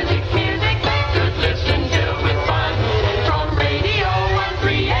 music, music, good listen filled with fun. From Radio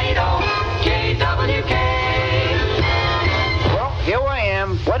 1380 KWK. Well, here I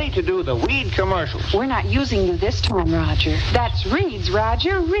am, ready to do the weed commercials. We're not using you this time, Roger. That's Reed's,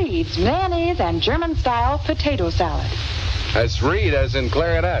 Roger. Reed's mayonnaise and German-style potato salad. That's Reed as in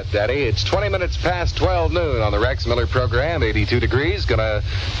clarinet, Daddy. It's 20 minutes past 12 noon on the Rex Miller program, 82 degrees. Gonna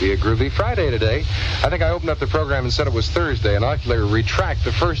be a groovy Friday today. I think I opened up the program and said it was Thursday, and I'll actually retract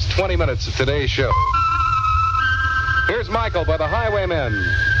the first 20 minutes of today's show. Here's Michael by the Highwaymen.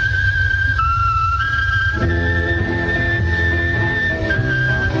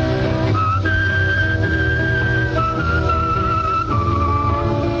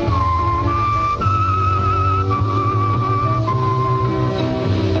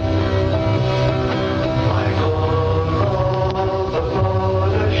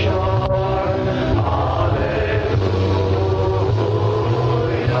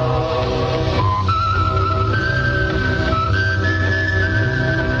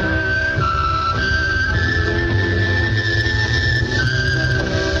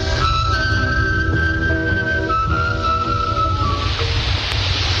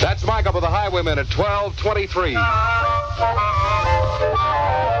 Michael with the Highwaymen at 12:23.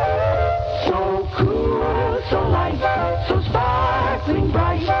 So cool, so light, so sparkling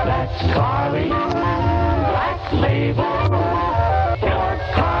bright. That's Carling Black Label. Your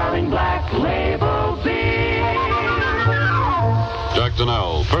Carling Black Label beer. Jack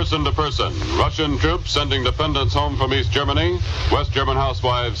Donnell, person to person. Russian troops sending dependents home from East Germany. West German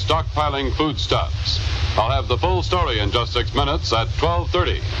housewives stockpiling foodstuffs. I'll have the full story in just 6 minutes at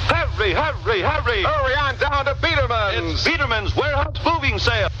 12:30. Hurry, hurry, hurry! Hurry on down to Biederman's. It's Biederman's Warehouse Moving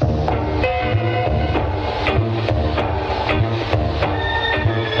Sale.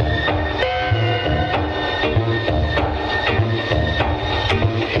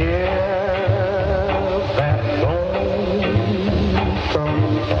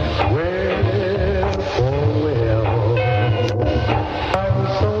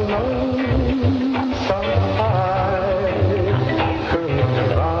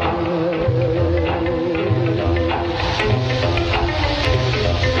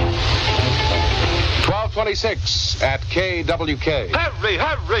 At KWK. Hurry,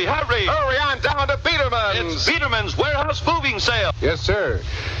 hurry, hurry! Hurry on down to Biederman's. It's Biederman's Warehouse Moving Sale. Yes, sir.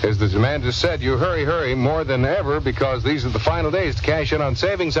 As the demand has said, you hurry, hurry more than ever because these are the final days to cash in on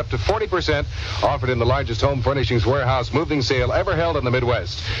savings up to 40% offered in the largest home furnishings warehouse moving sale ever held in the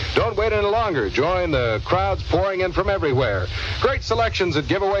Midwest. Don't wait any longer. Join the crowds pouring in from everywhere. Great selections at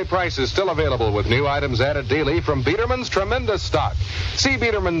giveaway prices still available with new items added daily from Biederman's tremendous stock. See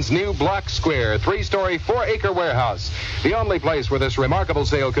Biederman's new Block Square 3-story 4-acre warehouse. The only place where this remarkable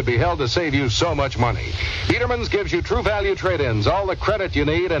sale could be held to save you so much money. Biederman's gives you true value trade-ins, all the credit you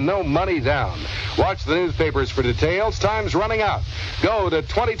need, and no money down. Watch the newspapers for details. Time's running out. Go to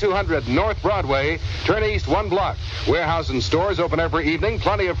 2200 North Broadway. Turn east 1 block. Warehouse and stores open every evening.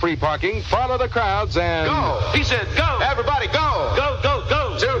 Plenty of free parking. Follow the crowds and... Go! He said go! Everybody go! Go, go,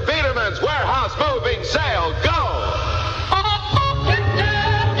 go! To Biederman's Warehouse Moving Sale. Go!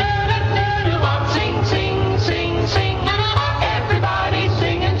 Sing, sing, sing, sing. Everybody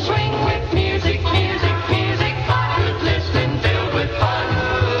sing and swing with music, music, music. Good listening filled with fun.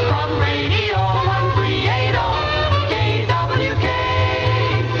 From Radio 1380 KWK.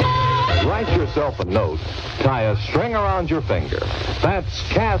 Write yourself a note. Tie a string around your finger. That's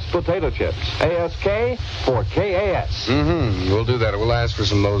Cass Potato Chips. ASK for KAS. We'll do that. We'll ask for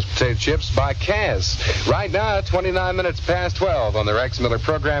some of those potato chips by Cass. Right now, 29 minutes past 12 on the Rex Miller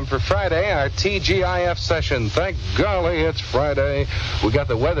program for Friday, our TGIF session. Thank golly it's Friday. We got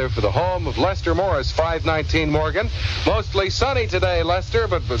the weather for the home of Lester Morris, 519 Morgan. Mostly sunny today, Lester,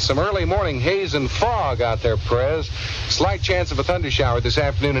 but with some early morning haze and fog out there, Perez. Slight chance of a thundershower this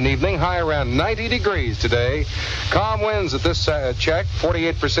afternoon and evening. High around 90 degrees today. Calm winds at this check,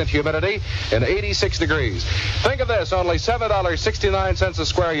 48% humidity, and 86 degrees. Think of this, only $7.69 a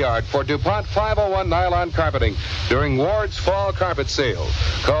square yard for DuPont 501 nylon carpeting during Ward's fall carpet sale.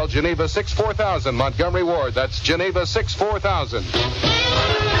 Call Geneva 64000, Montgomery Ward. That's Geneva 64000.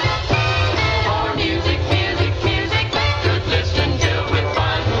 More music, music, music. Good listening filled with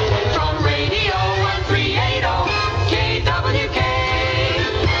fun. From Radio 1380 KWK.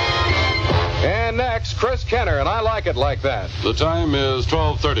 And next, Chris Kenner, and I like it like that. The time is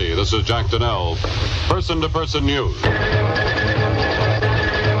 12:30. This is Jack Donnell. Person-to-person news.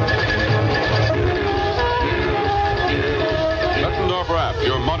 Bettendorfer app,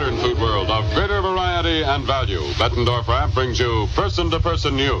 your modern food world of greater variety and value. Bettendorfer app brings you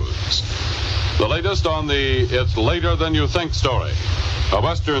person-to-person news. The latest on the "It's Later Than You Think" story. A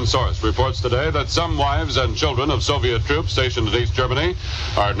Western source reports today that some wives and children of Soviet troops stationed in East Germany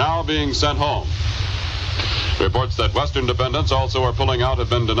are now being sent home. Reports that Western dependents also are pulling out have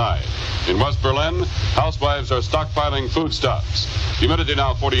been denied. In West Berlin, housewives are stockpiling foodstuffs. Humidity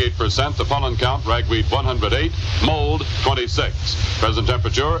now 48%, the pollen count, ragweed 108, mold 26. Present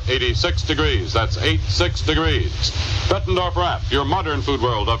temperature 86 degrees. That's 86 degrees. Bettendorfer app, your modern food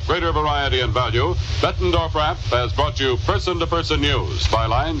world of greater variety and value. Bettendorfer app has brought you person-to-person news.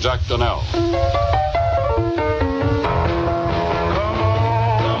 Byline, Jack Donnell.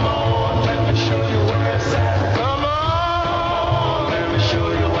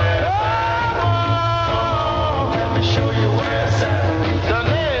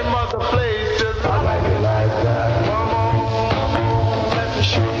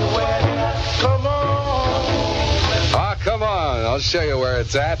 I'll show you where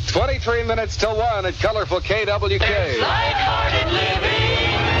it's at. 23 minutes till 1 at colorful KWK. It's light-hearted living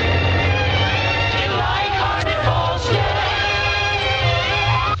in light-hearted Boston.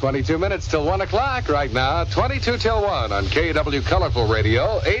 22 minutes till 1 o'clock right now. 22 till 1 on KW Colorful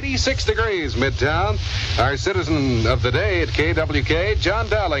Radio. 86 degrees Midtown. Our citizen of the day at KWK, John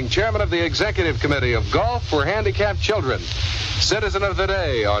Dowling, chairman of the executive committee of Golf for Handicapped Children. Citizen of the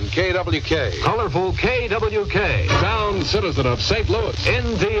day on KWK. Colorful KWK. Sound citizen of St. Louis.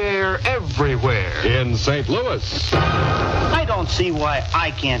 In the air everywhere. In St. Louis. I don't see why I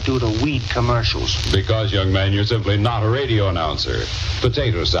can't do the weed commercials. Because, young man, you're simply not a radio announcer.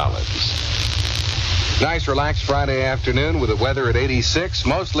 Potato salads. Nice, relaxed Friday afternoon with the weather at 86.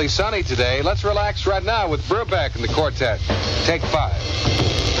 Mostly sunny today. Let's relax right now with Brubeck and the quartet. Take 5.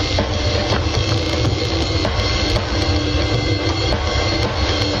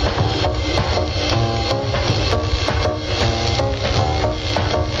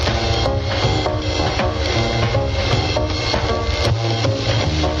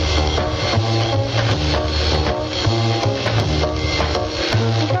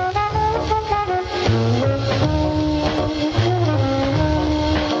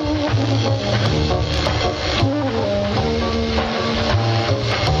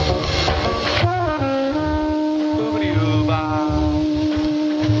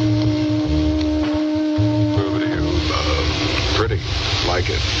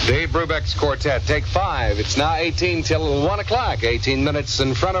 Dave Brubeck's quartet, take 5. It's now 18 till 1 o'clock. 18 minutes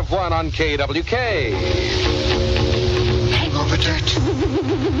in front of 1 on KWK. Hangover dirt.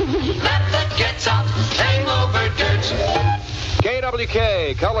 That gets out. Hangover dirt.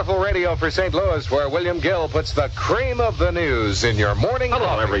 KWK, colorful radio for St. Louis, where William Gill puts the cream of the news in your morning.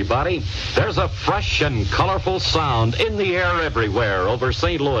 Hello, everybody. There's a fresh and colorful sound in the air everywhere over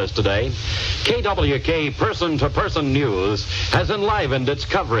St. Louis today. KWK Person-to-Person News has enlivened its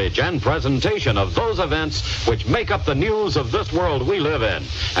coverage and presentation of those events which make up the news of this world we live in.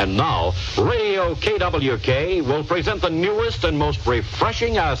 And now, Radio KWK will present the newest and most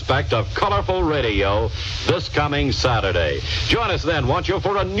refreshing aspect of colorful radio this coming Saturday. Join us then, won't you,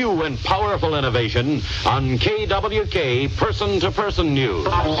 for a new and powerful innovation on KWK Person-to-Person News.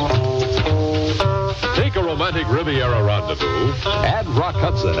 Take a romantic Riviera rendezvous. Add Rock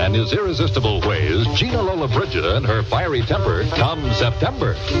Hudson and his irresistible ways, Gina Lollobrigida and her fiery temper, come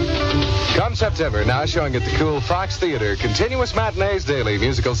September. Come September, now showing at the cool Fox Theater. Continuous matinees daily.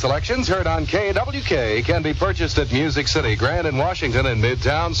 Musical selections heard on KWK can be purchased at Music City, Grand and Washington, and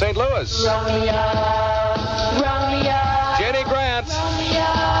Midtown St. Louis. Jenny Grant.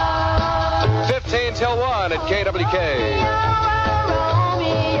 15 till 1 at KWK.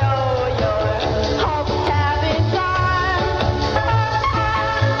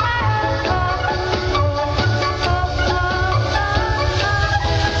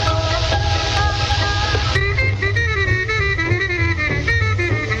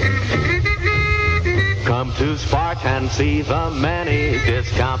 Come to Spartan, see the many.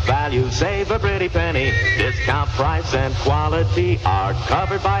 Discount value, save a pretty penny. Discount price and quality are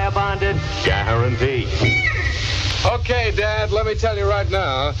covered by a bonded guarantee. Okay, Dad, let me tell you right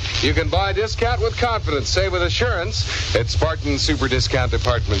now, you can buy discount with confidence, say with assurance, at Spartan's Super Discount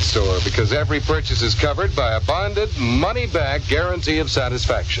Department Store, because every purchase is covered by a bonded, money-back guarantee of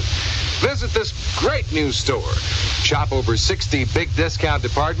satisfaction. Visit this great new store. Shop over 60 big discount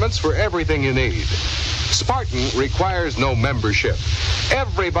departments for everything you need. Spartan requires no membership.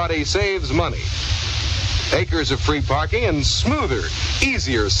 Everybody saves money. acres of free parking, and smoother,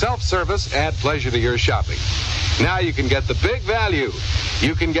 easier self-service add pleasure to your shopping. Now you can get the big value.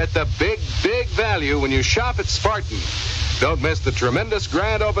 You can get the big, big value when you shop at Spartan. Don't miss the tremendous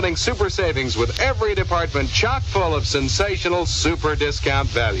grand opening super savings with every department chock full of sensational super discount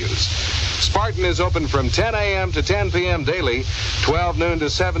values. Spartan is open from 10 a.m. to 10 p.m. daily, 12 noon to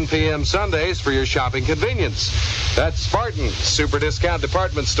 7 p.m. Sundays for your shopping convenience. That's Spartan Super Discount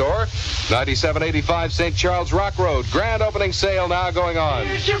Department Store, 9785 St. Charles Rock Road. Grand opening sale now going on.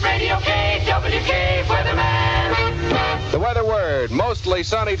 Here's your Radio KWK weatherman. The weather word, mostly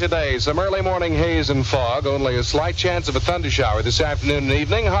sunny today. Some early morning haze and fog. Only a slight chance of a thundershower this afternoon and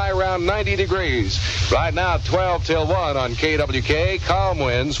evening. High around 90 degrees. Right now, 12 till 1 on KWK. Calm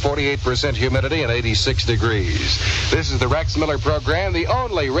winds, 48% humidity, and 86 degrees. This is the Rex Miller Program, the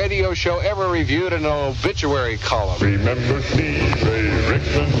only radio show ever reviewed in an obituary column. Remember Steve Ray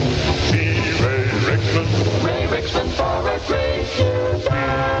Rickman. Steve Ray Rickman. Ray Rickman for a great future.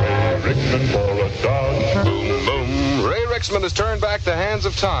 Ray Rickman for a Dodge. Boom, boom. Ray Rixman has turned back the hands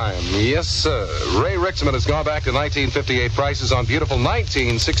of time. Yes, sir. Ray Rixman has gone back to 1958 prices on beautiful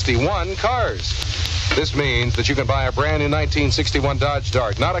 1961 cars. This means that you can buy a brand new 1961 Dodge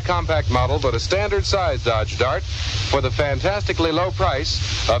Dart, not a compact model, but a standard size Dodge Dart, for the fantastically low price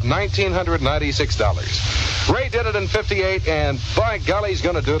of $1,996. Ray did it in 58, and by golly, he's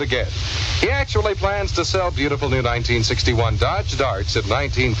going to do it again. He actually plans to sell beautiful new 1961 Dodge Darts at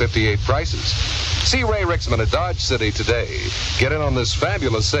 1958 prices. See Ray Rixman at Dodge City today. Get in on this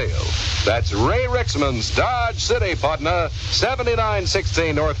fabulous sale. That's Ray Rixman's Dodge City, partner,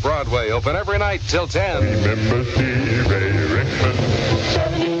 7916 North Broadway. Open every night till 10. Remember Steve Ray Rickman.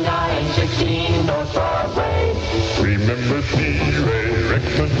 7916 North Broadway. Remember Steve Ray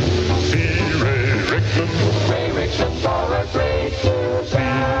Rickman. Steve Ray Rickman. Ray Rickman for a great future.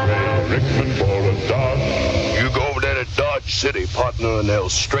 Steve Ray Rickman for a Dodge. You go over there to Dodge City, partner, and they'll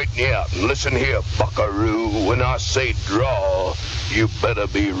straighten you out. And listen here, buckaroo, when I say draw, you better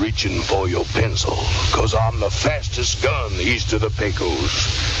be reaching for your pencil, 'cause I'm the fastest gun east of the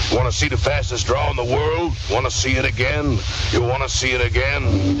Pecos. Want to see the fastest draw in the world? Want to see it again? You want to see it again?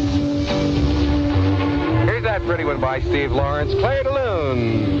 Here's that pretty one by Steve Lawrence. Play it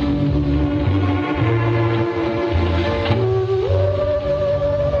alone.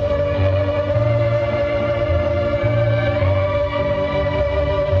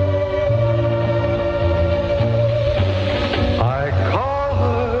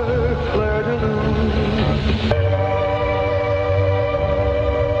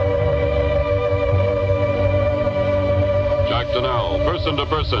 Person to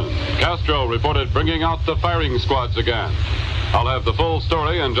person. Castro reported bringing out the firing squads again. I'll have the full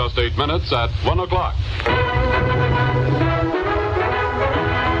story in just 8 minutes at 1 o'clock.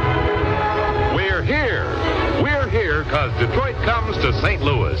 We're here. We're here because Detroit comes to St.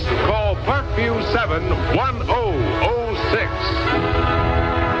 Louis. Call Parkview 7-1006.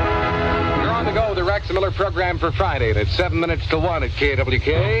 You're on the go, the Rex Miller Program for Friday, and it's 7 minutes to 1 at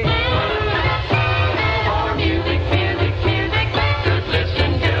KWK. More music.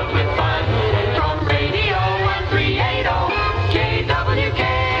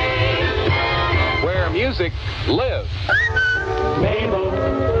 Music live. Label,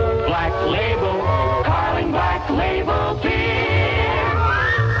 Black Label, Carling Black Label beer.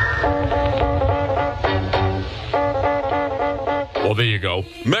 Well, there you go.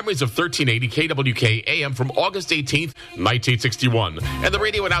 Memories of 1380 KWK AM from August 18th, 1961. And the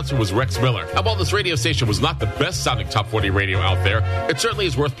radio announcer was Rex Miller. And while this radio station was not the best-sounding Top 40 radio out there, it certainly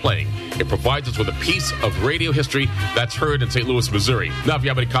is worth playing. It provides us with a piece of radio history that's heard in St. Louis, Missouri. Now, if you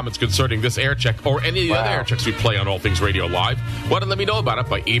have any comments concerning this air check or any of the other air checks we play on All Things Radio Live, why don't let me know about it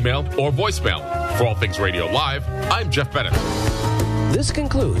by email or voicemail. For All Things Radio Live, I'm Jeff Bennett. This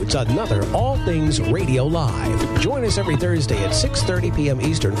concludes another All Things Radio Live. Join us every Thursday at 6:30 p.m.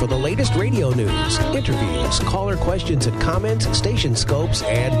 Eastern for the latest radio news, interviews, caller questions and comments, station scopes,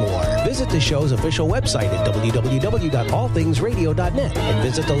 and more. Visit the show's official website at www.allthingsradio.net and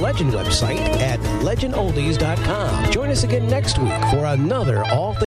visit the Legend website at legendoldies.com. Join us again next week for another All Things